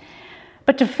endeavour.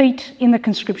 But defeat in the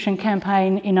conscription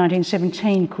campaign in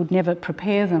 1917 could never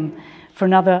prepare them for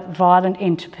another violent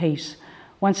end to peace,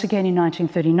 once again in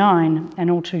 1939,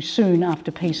 and all too soon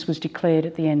after peace was declared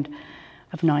at the end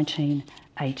of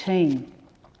 1918.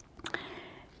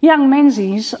 Young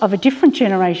Menzies, of a different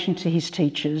generation to his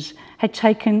teachers, had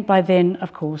taken by then,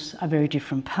 of course, a very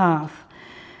different path.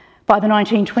 By the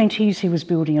 1920s, he was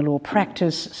building a law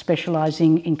practice,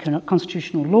 specialising in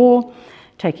constitutional law,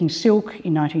 taking silk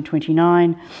in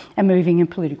 1929 and moving in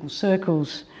political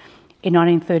circles. In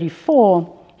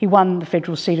 1934, He won the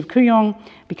federal seat of Kooyong,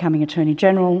 becoming Attorney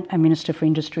General and Minister for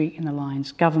Industry in the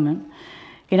Lyons government.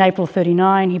 In April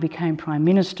 1939, he became Prime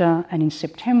Minister, and in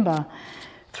September,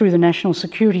 through the National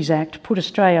Securities Act, put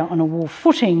Australia on a war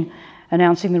footing,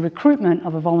 announcing the recruitment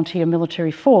of a volunteer military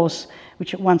force,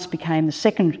 which at once became the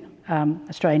second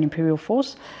Australian Imperial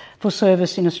Force, for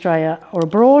service in Australia or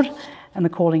abroad, and the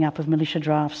calling up of militia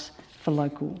drafts for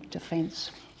local defence.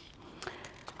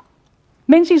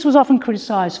 Menzies was often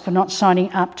criticised for not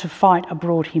signing up to fight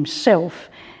abroad himself,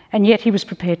 and yet he was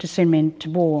prepared to send men to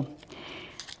war.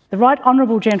 The right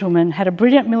honourable gentleman had a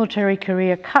brilliant military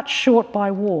career cut short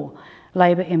by war,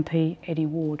 Labor MP Eddie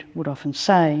Ward would often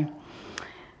say.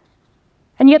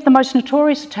 And yet the most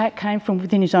notorious attack came from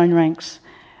within his own ranks,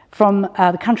 from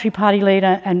the Country Party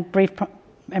leader and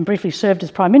briefly served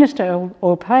as Prime Minister,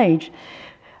 Earl Page,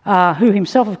 who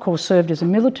himself, of course, served as a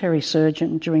military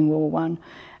surgeon during World War I,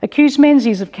 accused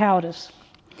Menzies of cowardice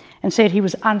and said he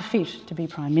was unfit to be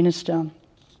Prime Minister.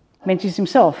 Menzies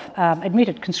himself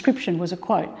admitted conscription was, a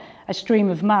quote, a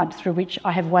stream of mud through which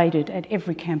I have waded at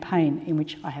every campaign in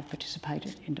which I have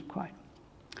participated, end of quote.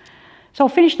 So I'll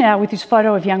finish now with this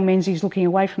photo of young Menzies looking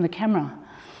away from the camera,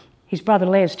 his brother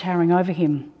Les towering over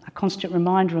him, a constant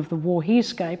reminder of the war he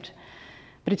escaped,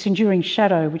 but its enduring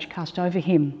shadow which cast over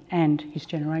him and his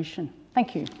generation.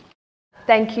 Thank you.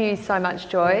 Thank you so much,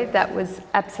 Joy. That was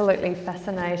absolutely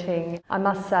fascinating. I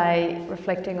must say,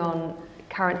 reflecting on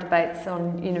current debates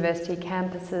on university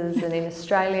campuses and in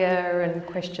Australia, and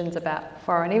questions about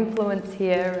foreign influence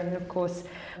here, and of course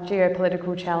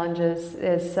geopolitical challenges,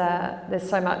 there's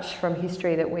so much from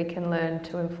history that we can learn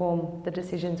to inform the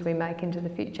decisions we make into the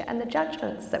future and the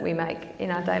judgments that we make in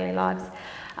our daily lives.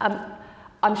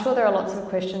 I'm sure there are lots of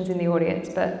questions in the audience,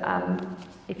 but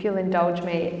if you'll indulge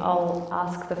me, I'll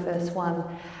ask the first one.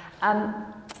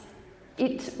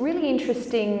 It's really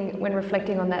interesting when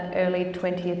reflecting on that early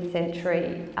 20th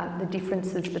century, the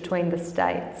differences between the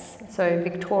states. So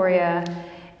Victoria,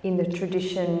 in the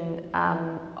tradition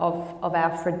of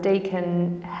Alfred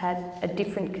Deakin, had a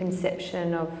different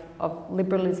conception of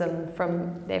liberalism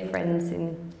from their friends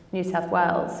in New South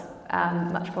Wales,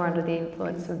 much more under the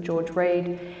influence of George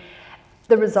Reid.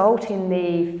 The result in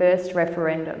the first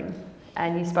referendum,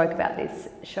 and you spoke about this,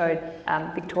 showed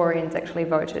Victorians actually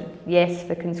voted yes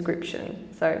for conscription.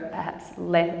 So perhaps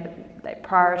they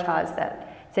prioritised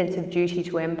that sense of duty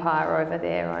to empire over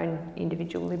their own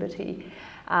individual liberty,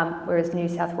 whereas New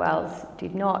South Wales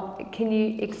did not. Can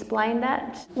you explain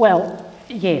that? Well,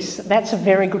 yes, that's a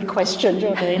very good question,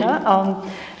 Georgina,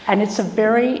 and it's a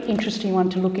very interesting one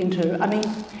to look into. I mean,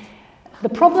 the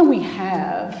problem we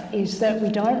have is that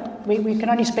we can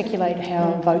only speculate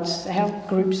how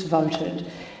groups voted.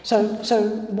 So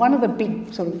one of the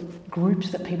big sort of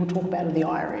groups that people talk about are the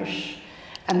Irish,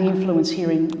 and the influence here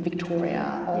in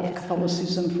Victoria of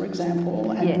Catholicism, for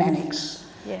example, and Mannix.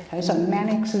 Yes. Okay, so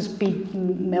Mannix's big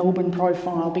Melbourne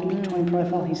profile, big Victorian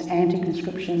profile, he's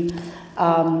anti-conscription,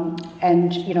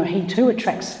 and he too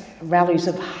attracts rallies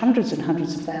of hundreds and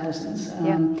hundreds of thousands.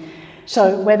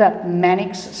 So whether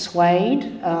Mannix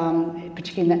swayed,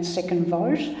 particularly in that second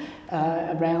vote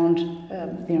around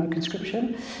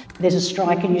conscription. There's a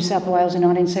strike in New South Wales in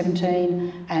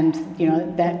 1917,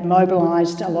 and that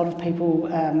mobilised a lot of people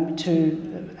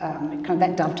to kind of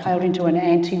that dovetailed into an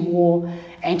anti-war,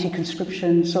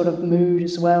 anti-conscription sort of mood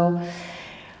as well.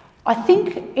 I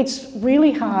think it's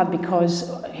really hard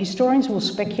because historians will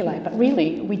speculate, but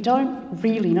really we don't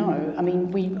really know. I mean,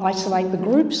 we isolate the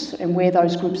groups and where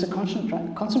those groups are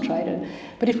concentrated.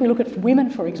 But if we look at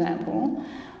women, for example,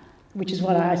 which is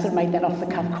what I sort of made that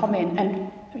off-the-cuff comment,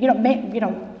 and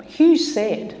Hughes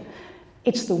said,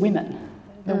 it's the women.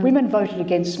 The women voted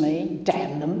against me,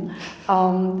 damn them,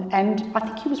 and I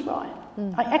think he was right.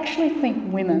 I actually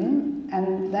think women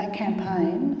and that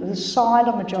campaign, the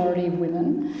silent majority of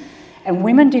women, and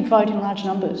women did vote in large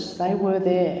numbers, they were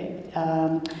there.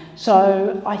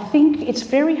 So I think it's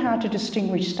very hard to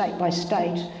distinguish state by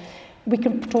state. We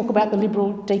can talk about the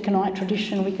Liberal Deaconite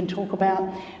tradition, we can talk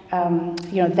about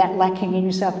that lacking in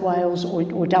New South Wales or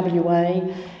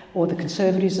WA, or the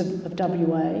Conservatives of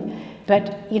WA,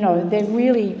 but they're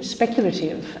really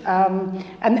speculative, and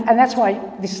that's why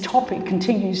this topic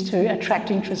continues to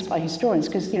attract interest by historians,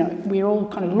 because we're all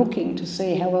kind of looking to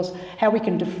see how we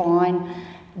can define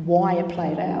why it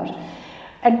played out,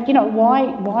 and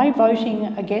why voting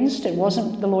against it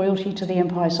wasn't the loyalty to the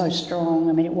empire so strong.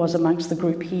 I mean, it was amongst the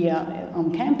group here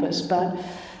on campus, but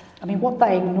I mean, what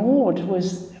they ignored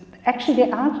was actually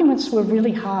their arguments were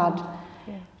really hard.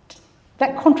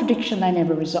 That contradiction they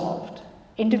never resolved.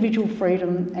 Individual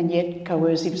freedom and yet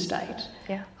coercive state.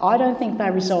 Yeah. I don't think they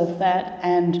resolved that,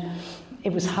 and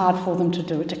it was hard for them to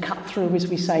do it, to cut through, as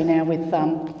we say now, with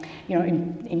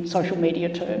in social media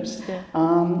terms. Yeah.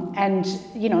 And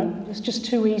it's just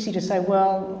too easy to say,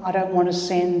 well, I don't want to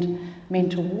send men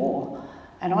to war,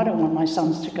 and I don't want my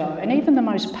sons to go. And even the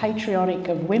most patriotic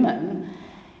of women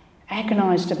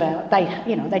agonised about,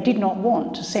 they did not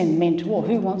want to send men to war.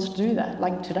 Who wants to do that?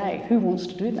 Like today, who wants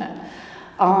to do that?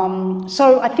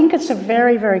 So I think it's a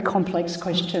very, very complex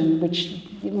question, which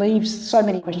leaves so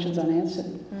many questions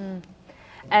unanswered.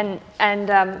 And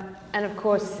of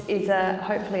course is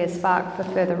hopefully a spark for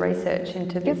further research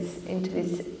into this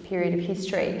period of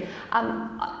history.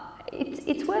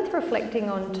 It's worth reflecting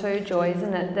on too, Joy,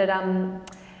 isn't it, that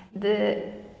the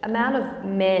amount of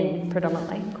men,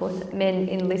 predominantly, of course, men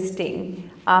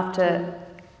enlisting after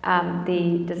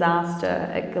the disaster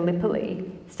at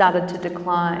Gallipoli started to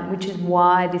decline, which is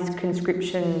why this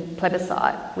conscription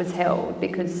plebiscite was held,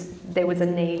 because there was a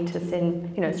need to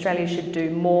send, Australia should do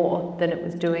more than it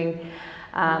was doing.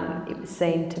 It was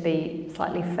seen to be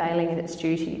slightly failing in its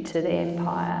duty to the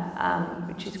empire,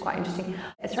 which is quite interesting.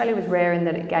 Australia was rare in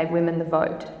that it gave women the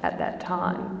vote at that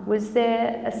time. Was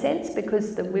there a sense,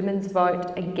 because the women's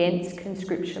vote against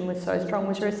conscription was so strong,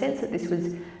 was there a sense that this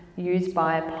was used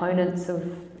by opponents of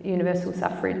universal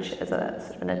suffrage as a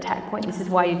sort of an attack point? This is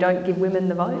why you don't give women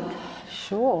the vote?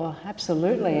 Sure,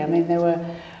 absolutely. I mean, there were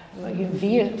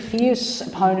fierce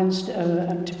opponents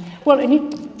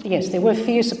yes, there were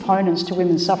fierce opponents to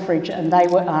women's suffrage, and they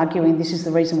were arguing this is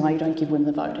the reason why you don't give women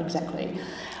the vote, exactly.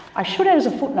 I should add as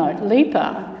a footnote,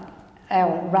 Leaper,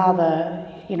 our rather,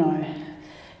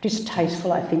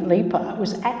 distasteful, I think, Leaper,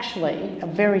 was actually a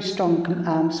very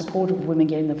strong supporter of women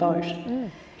getting the vote.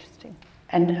 Interesting.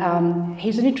 And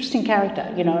he's an interesting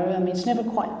character, it's never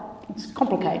it's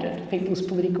complicated, people's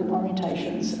political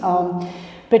orientations.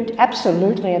 But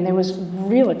absolutely, and there was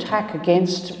real attack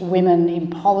against women in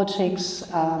politics.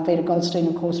 Vita Goldstein,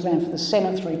 of course, ran for the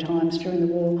Senate 3 times during the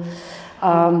war.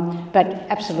 But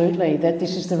absolutely, that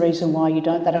this is the reason why they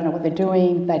don't know what they're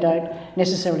doing. They don't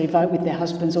necessarily vote with their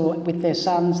husbands or with their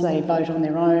sons. They vote on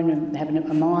their own and have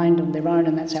a mind of their own,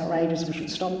 and that's outrageous. We should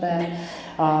stop that.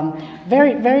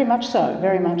 Very, very much so,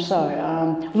 very much so.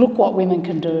 Look what women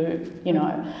can do,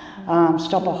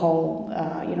 stop a whole,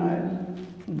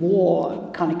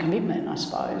 war kind of commitment, I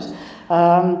suppose.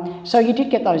 So you did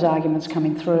get those arguments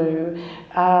coming through.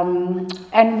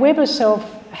 And Webb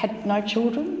herself had no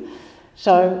children,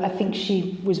 so I think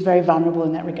she was very vulnerable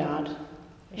in that regard.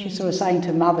 She's sort of saying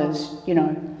to mothers,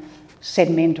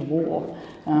 send men to war.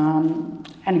 And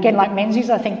again, like Menzies,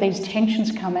 I think these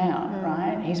tensions come out,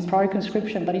 right? He's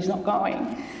pro-conscription, but he's not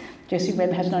going. Jessie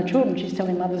Webb has no children. She's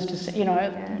telling mothers to,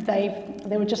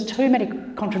 there were just too many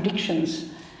contradictions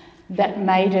that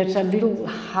made it a little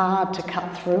hard to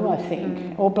cut through, I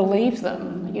think, or believe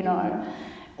them,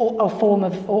 or a form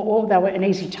of, or they were an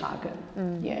easy target.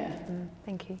 Yeah.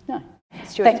 Thank you. No.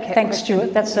 Thanks,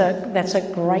 Stuart. That's a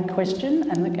great question,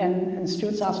 and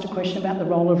Stuart's asked a question about the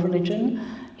role of religion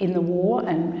in the war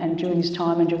and during this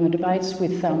time and during the debates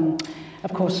with,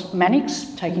 of course,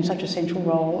 Mannix taking such a central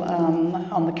role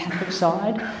on the Catholic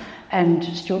side. And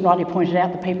Stuart rightly pointed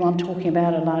out the people I'm talking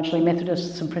about are largely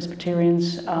Methodists and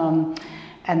Presbyterians, and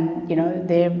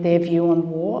their view on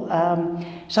war.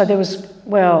 So there was,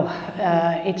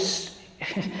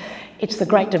 it's the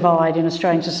great divide in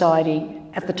Australian society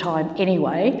at the time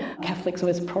anyway, Catholics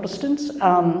versus Protestants,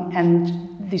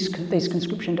 and these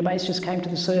conscription debates just came to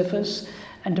the surface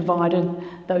and divided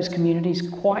those communities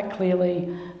quite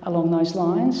clearly along those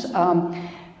lines.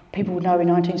 People would know in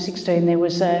 1916 there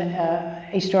was a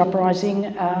Easter uprising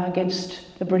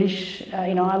against the British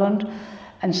in Ireland,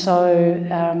 and so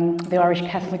the Irish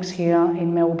Catholics here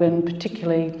in Melbourne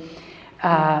particularly,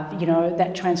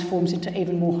 that transforms into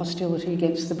even more hostility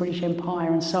against the British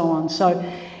Empire and so on. So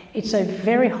it's a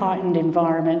very heightened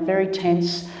environment, very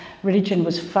tense. Religion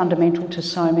was fundamental to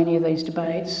so many of these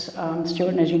debates. Stuart,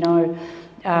 and as you know,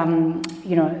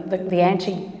 the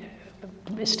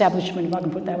anti-establishment, if I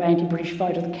can put that way, anti-British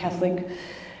vote of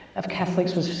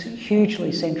Catholics was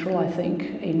hugely central, I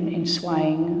think, in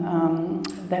swaying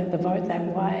the vote that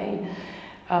way.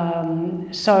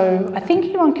 So I think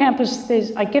here on campus,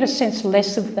 I get a sense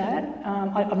less of that.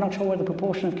 I'm not sure what the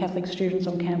proportion of Catholic students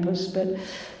on campus, but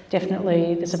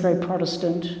definitely there's a very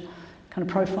Protestant kind of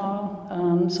profile.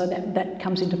 So that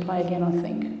comes into play again, I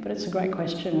think. But it's a great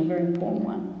question, a very important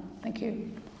one. Thank you.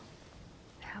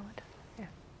 Howard. Yeah.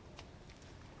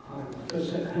 Hi,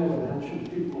 Professor Howard Hutchins.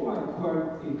 Before I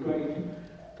quote the great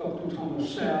Dr. Thomas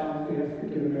Sowell, the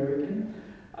African American,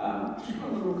 just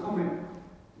one little comment.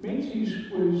 Menzies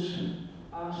was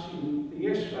asking the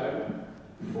yes vote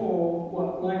for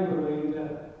what Labor leader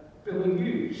Billy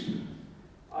used.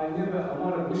 I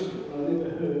might have missed it, but I never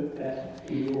heard that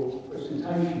in your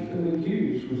presentation. Billy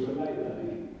Hughes was a Labour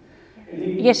man.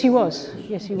 Yes, he was.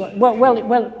 Yes, he was.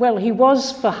 Well, he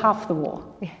was for half the war.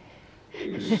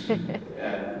 He was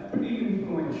pretty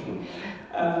influential.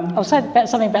 I'll say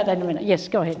something about that in a minute. Yes,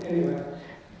 go ahead. Anyway,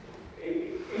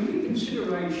 in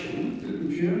consideration that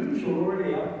the Germans were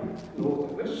already up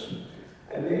north of us,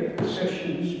 and their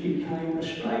possessions became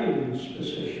Australians'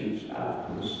 possessions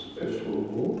after the First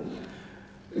World War,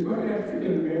 the great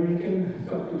African-American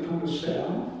Dr. Thomas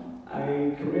Sowell,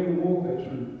 a Korean War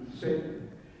veteran, said,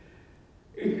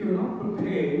 if you're not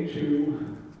prepared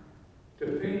to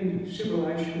defend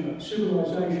civilization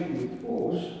with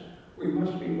force, we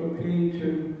must be prepared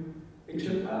to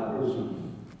accept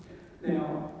barbarism.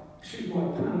 Now, excuse my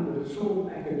pun, but it's all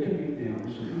academic now,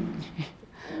 isn't it?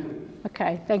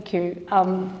 Okay, thank you.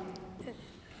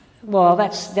 Well,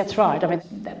 that's right. I mean,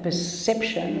 that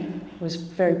perception was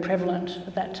very prevalent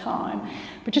at that time.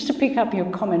 But just to pick up your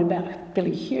comment about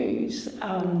Billy Hughes,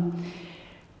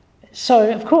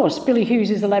 so of course Billy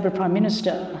Hughes is the Labor Prime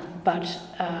Minister, but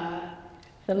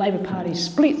the Labor Party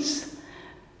splits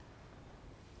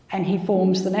and he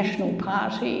forms the National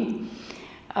Party.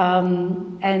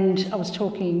 And I was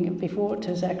talking before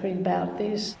to Zachary about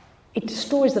this. It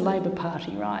destroys the Labor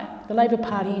Party, right? The Labor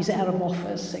Party is out of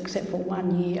office except for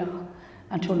 1 year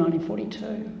until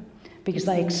 1942 because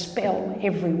they expel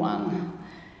everyone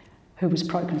who was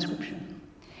pro-conscription.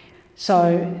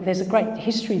 So there's a great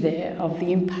history there of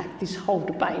the impact this whole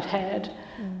debate had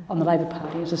on the Labor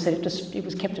Party. As I said, it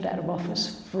was kept out of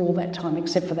office for all that time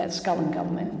except for that Scullin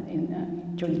government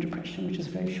during the Depression, which was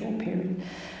a very short period.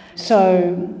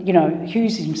 So, you know,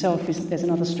 Hughes himself, there's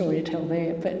another story to tell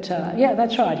there. But, yeah,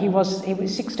 that's right. He was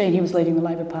 16, he was leading the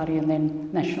Labor Party and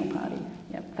then National Party.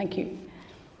 Yeah, thank you.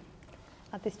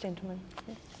 This gentleman.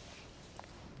 Yes.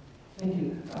 Thank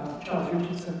you. Charles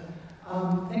Richardson.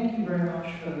 Thank you very much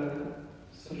for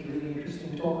such a really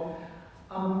interesting talk.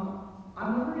 I'm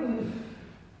wondering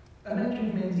if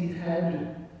Adjutant Menzies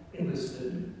had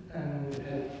enlisted and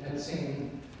had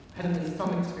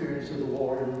some experience of the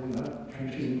war in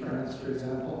trenches in France, for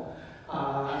example.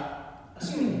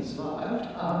 Assuming he survived,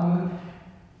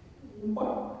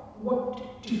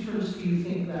 what difference do you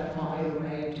think that might have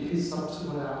made to his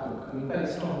subsequent outlook? I mean,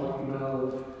 based on what you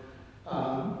know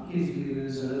of his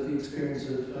views and of the experience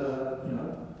of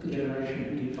the generation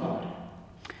who did fight?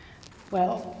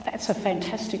 Well, that's a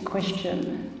fantastic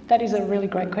question. That is a really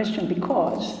great question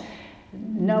because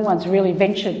no one's really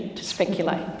ventured to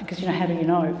speculate because, how do you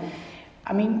know?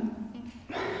 I mean,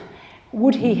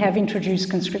 would he have introduced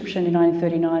conscription in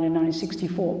 1939 and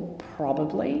 1964?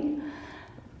 Probably.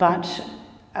 But,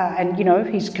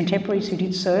 his contemporaries who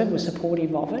did serve were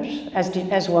supportive of it,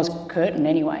 as was Curtin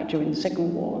anyway during the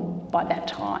Second War by that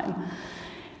time.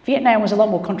 Vietnam was a lot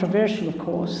more controversial, of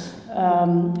course,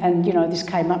 and, this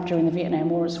came up during the Vietnam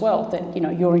War as well, that,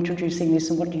 you're introducing this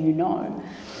and what do you know?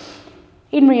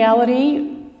 In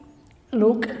reality,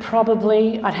 look,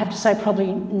 I'd have to say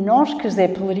probably not, because they're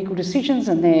political decisions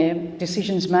and they're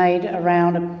decisions made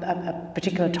around a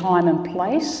particular time and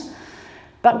place.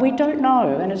 But we don't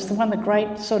know, and it's one of the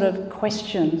great sort of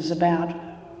questions about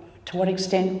to what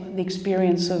extent the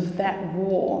experience of that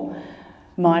war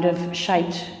might have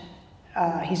shaped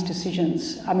his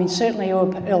decisions. I mean, certainly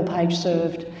Earl Page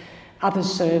served, others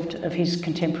served of his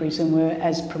contemporaries and were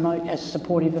as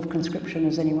supportive of conscription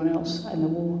as anyone else in the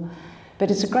war.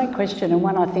 But it's a great question and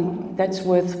one I think that's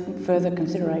worth further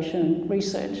consideration and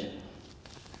research.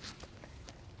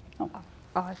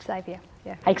 Oh, Xavier.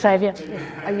 Yeah. Hey, Xavier.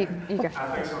 Yeah. Oh, you go.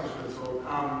 Thanks so much for the talk.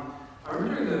 I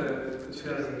remember the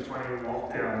 2020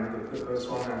 lockdown, the first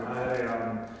one, and I had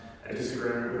a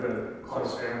disagreement with a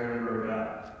close family member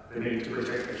about the need to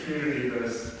protect the community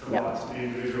versus the rights of the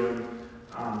individual. And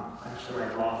I actually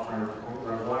laughed and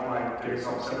I getting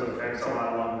so upset with the fence on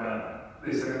my one about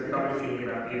this, and it got me thinking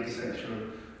about the intersection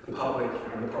of the public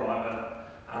and the private,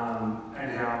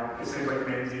 and how it seems like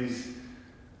Menzies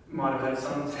might have had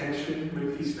some tension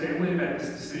with his family about this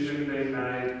decision being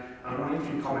made. I wonder if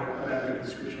you comment about the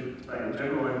conscription debate in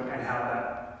general and how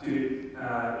that did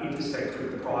intersect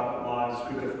with the private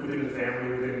lives within the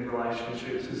family, within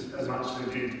relationships as much as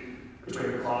it did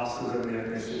between the classes and the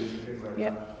ethnicities and things like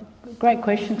that. Great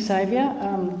question, Xavier.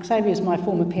 Xavier is my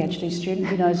former PhD student.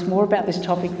 He knows more about this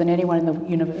topic than anyone in the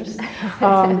universe.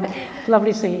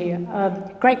 Lovely to see you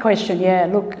here. Great question, yeah.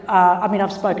 Look,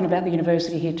 I've spoken about the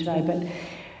university here today, but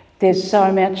there's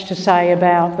so much to say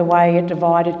about the way it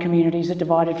divided communities, it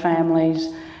divided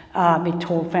families, it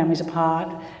tore families apart.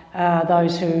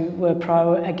 Those who were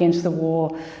pro against the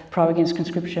war, pro against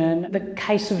conscription. The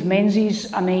case of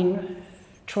Menzies,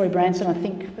 Troy Branson, I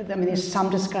think, there's some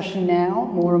discussion now,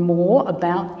 more and more,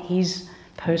 about his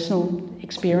personal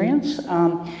experience.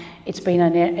 It's been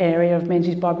an area of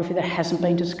Menzies' biography that hasn't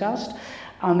been discussed.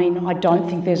 I don't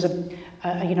think there's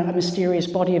a mysterious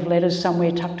body of letters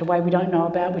somewhere tucked away we don't know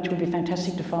about, which would be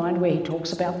fantastic to find, where he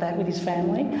talks about that with his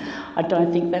family. I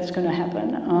don't think that's going to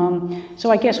happen. So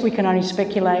I guess we can only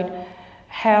speculate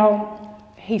how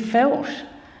he felt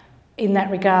in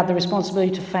that regard, the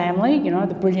responsibility to family,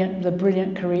 the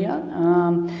brilliant career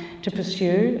to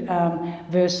pursue,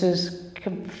 versus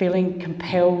feeling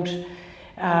compelled,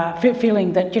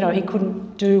 feeling that he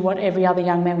couldn't do what every other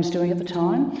young man was doing at the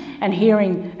time, and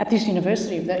hearing at this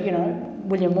university that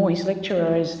William Moore, his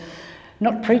lecturer, is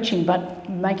not preaching but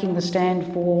making the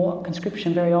stand for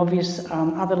conscription, very obvious.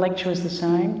 Other lecturers the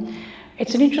same.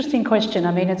 It's an interesting question.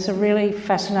 It's a really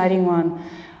fascinating one.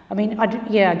 I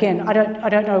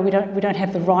don't know. We don't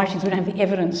have the writings. We don't have the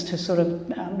evidence to sort of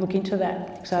look into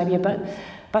that, Xavier.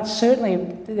 But certainly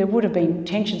there would have been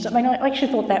tensions. I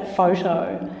actually thought that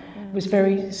photo was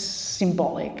very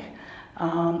symbolic.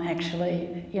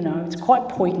 Actually, it's quite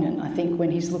poignant. I think when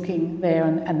he's looking there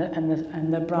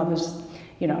and the brothers,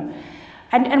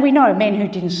 and we know men who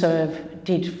didn't serve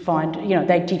did find,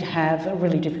 they did have a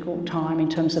really difficult time in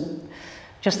terms of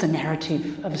just the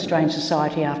narrative of Australian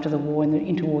society after the war and the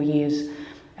interwar years.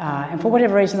 And for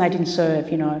whatever reason they didn't serve,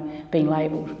 being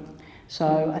labelled.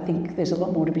 So I think there's a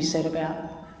lot more to be said about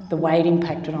the way it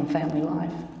impacted on family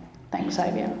life. Thanks,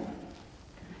 Xavier.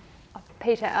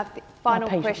 Peter, our final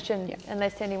Peter, question, yeah.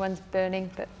 Unless anyone's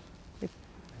burning, but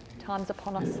time's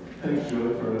upon us. Thank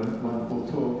you for a wonderful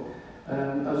talk.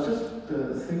 I was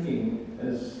just thinking,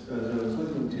 as I was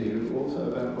listening to you,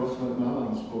 also about Ross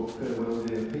McMullen's book, Farewell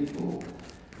Dear People,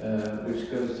 which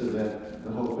goes to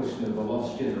the whole question of the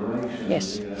lost generation.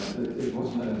 Yes. It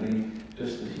wasn't only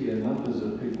just the sheer numbers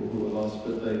of people who were lost,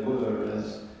 but they were,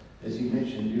 as you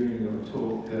mentioned during your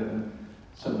talk,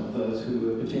 some of those who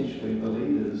were potentially the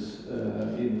leaders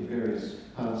in various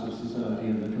parts of society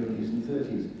in the 20s and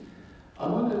 30s. I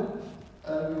wonder,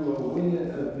 are you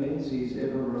aware of Menzies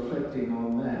ever reflecting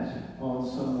on that, on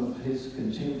some of his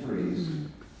contemporaries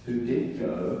who did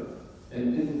go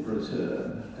and didn't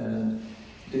return? And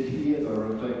did he ever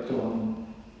reflect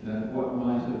on what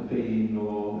might have been,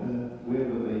 or where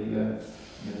were the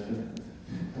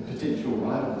potential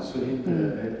rivals for him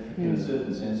in a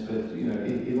certain sense, but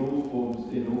in all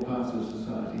forms, in all parts of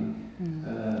society,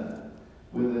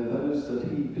 were there those that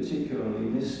he particularly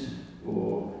missed,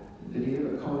 or did he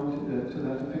ever comment to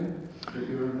that effect that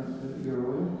you're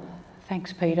aware?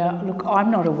 Thanks, Peter. Look, I'm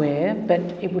not aware, but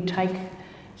it would take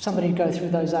somebody to go through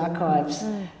those archives,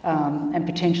 and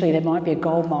potentially there might be a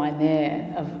goldmine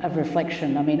there of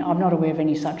reflection. I'm not aware of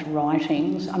any such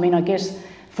writings. I guess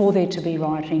for there to be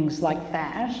writings like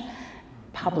that,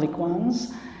 public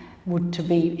ones, would to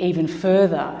be even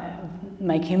further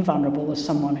make him vulnerable as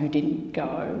someone who didn't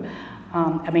go.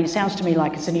 It sounds to me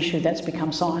like it's an issue that's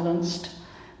become silenced.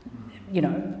 We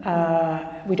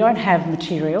don't have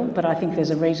material, but I think there's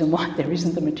a reason why there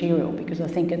isn't the material, because I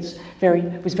think it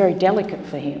was very delicate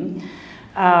for him.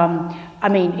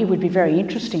 It would be very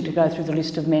interesting to go through the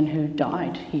list of men who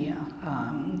died here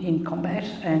in combat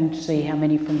and see how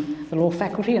many from the law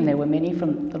faculty, and there were many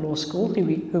from the law school who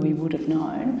we would have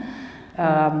known,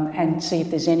 and see if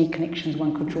there's any connections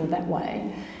one could draw that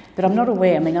way. But I'm not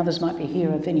aware, others might be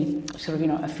here, of any sort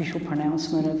of, official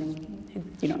pronouncement of,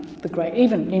 the great,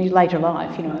 even in later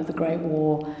life, the Great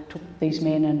War took these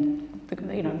men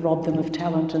and, robbed them of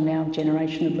talent, and now a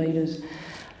generation of leaders.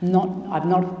 I'm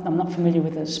not familiar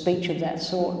with a speech of that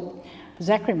sort.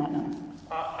 Zachary might know.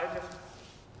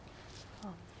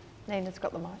 Nina's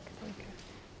got the mic. Thank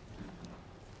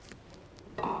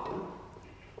you.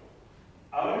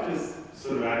 I would just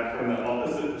sort of add from the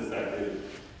opposite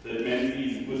perspective that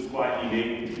Menzies was quite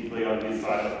unique, particularly on his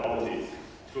side of politics,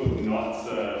 to have not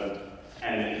served,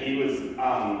 and that he was,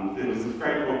 there was a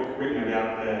great book written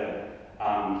about the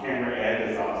Canberra air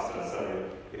disaster. So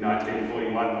in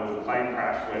 1941 there was a plane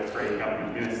crash where 3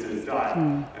 government ministers died,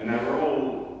 and they were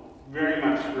all very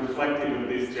much reflective of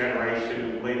this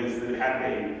generation of leaders that had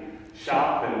been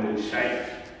sharpened and shaped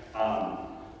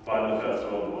by the First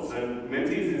World War. So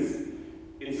Menzies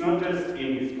it's not just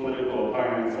in his political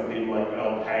opponents or people like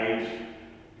Earl Page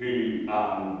who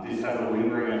this has a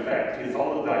lingering effect. His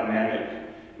whole dynamic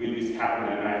with this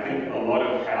cabinet, and I think a lot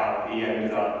of how he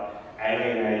ends up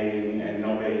alienating and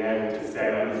not being able to stay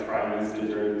on as Prime Minister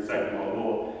during the Second World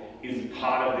War is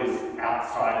part of this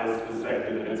outsider's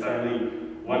perspective, and it's only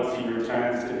once he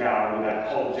returns to power with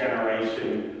that whole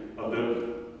generation of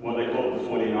what they call the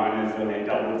 49ers, when they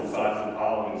doubled the size of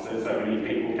Parliament, so many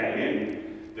people came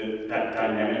in, that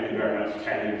dynamic had very much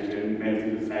changed, and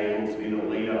Menzies was able to be the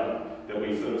leader that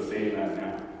we sort of see him as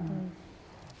now.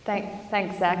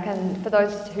 Thanks, Zach. And for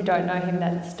those who don't know him,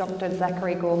 that's Dr.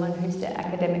 Zachary Gorman, who's the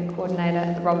academic coordinator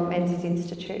at the Robert Menzies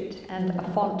Institute and a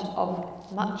font of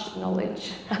much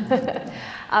knowledge.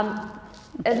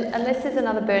 Unless there's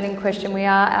another burning question, we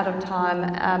are out of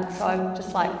time, so I'd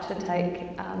just like to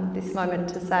take this moment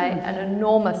to say an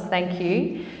enormous thank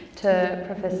you to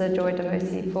Professor Joy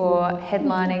Demussy for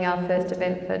headlining our first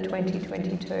event for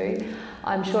 2022.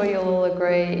 I'm sure you'll all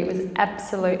agree it was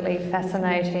absolutely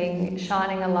fascinating,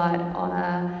 shining a light on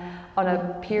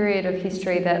a period of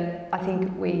history that I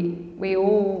think we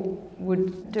all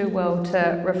would do well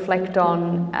to reflect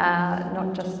on,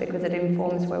 not just because it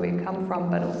informs where we've come from,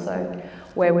 but also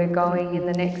where we're going in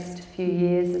the next few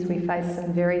years as we face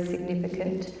some very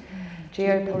significant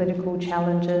geopolitical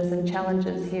challenges and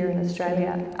challenges here in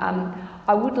Australia.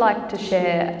 I would like to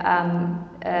share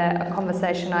a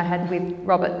conversation I had with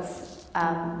Robert's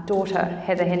daughter,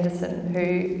 Heather Henderson,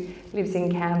 who lives in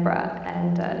Canberra,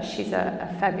 and she's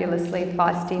a fabulously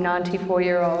feisty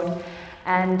 94-year-old.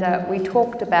 And we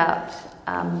talked about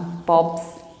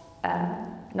Bob's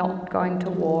not going to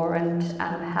war and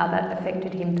how that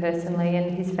affected him personally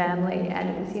and his family. And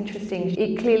it was interesting.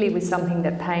 It clearly was something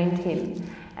that pained him.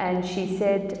 And she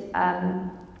said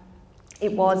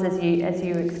it was, as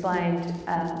you explained,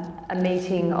 a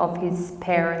meeting of his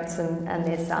parents and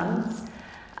their sons,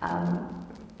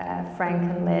 Frank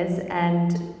and Les,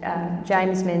 and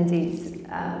James Menzies,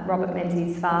 Robert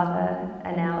Menzies' father,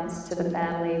 announced to the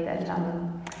family that,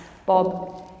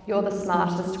 Bob, you're the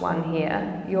smartest one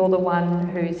here. You're the one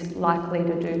who's likely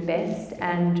to do best,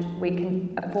 and we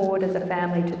can afford as a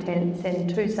family to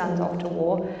send two sons off to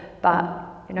war, but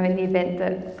in the event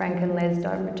that Frank and Les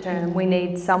don't return, we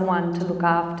need someone to look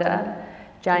after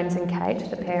James and Kate,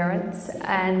 the parents,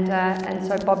 and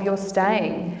so Bob, you're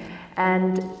staying.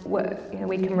 And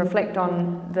we can reflect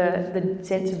on the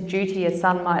sense of duty a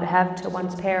son might have to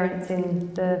one's parents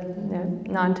in the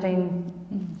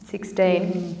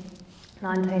 1916,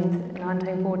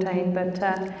 1914, but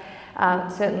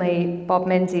certainly Bob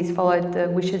Menzies followed the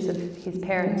wishes of his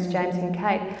parents, James and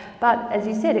Kate. But as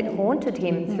you said, it haunted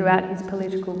him throughout his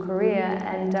political career.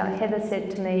 And Heather said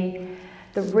to me,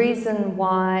 the reason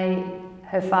why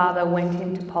her father went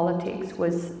into politics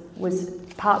was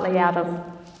partly out of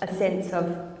a sense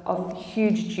of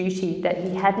huge duty, that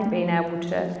he hadn't been able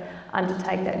to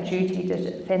undertake that duty to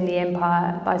defend the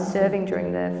empire by serving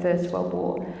during the First World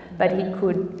War, but he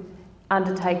could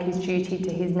undertake his duty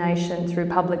to his nation through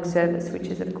public service, which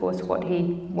is of course what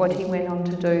he went on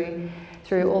to do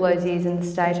through all those years in the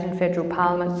state and federal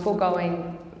parliament,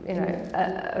 foregoing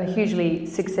a hugely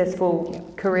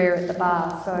successful career at the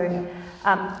bar. So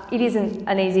it isn't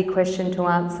an easy question to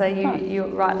answer. You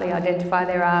rightly identify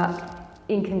there are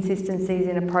inconsistencies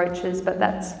in approaches, but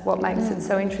that's what makes it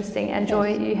so interesting. And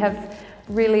Joy, you have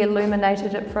really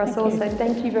illuminated it for us all, so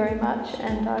thank you very much.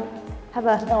 And I have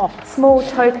a small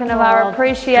token of our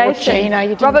appreciation. Georgina,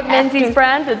 you Robert Menzies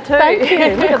branded too. Thank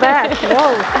you. Look at that.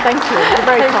 Whoa, thank you. You're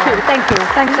very kind. Thank you.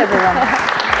 Thanks, everyone.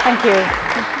 Thank you.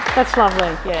 That's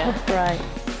lovely. Yeah, that's great.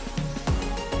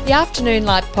 The Afternoon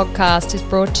Light podcast is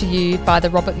brought to you by the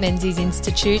Robert Menzies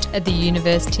Institute at the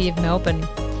University of Melbourne.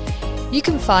 You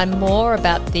can find more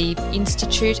about the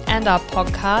Institute and our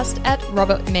podcast at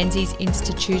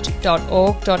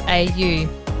robertmenziesinstitute.org.au.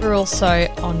 We're also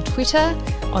on Twitter,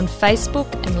 on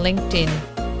Facebook and LinkedIn.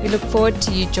 We look forward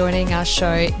to you joining our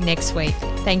show next week.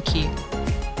 Thank you.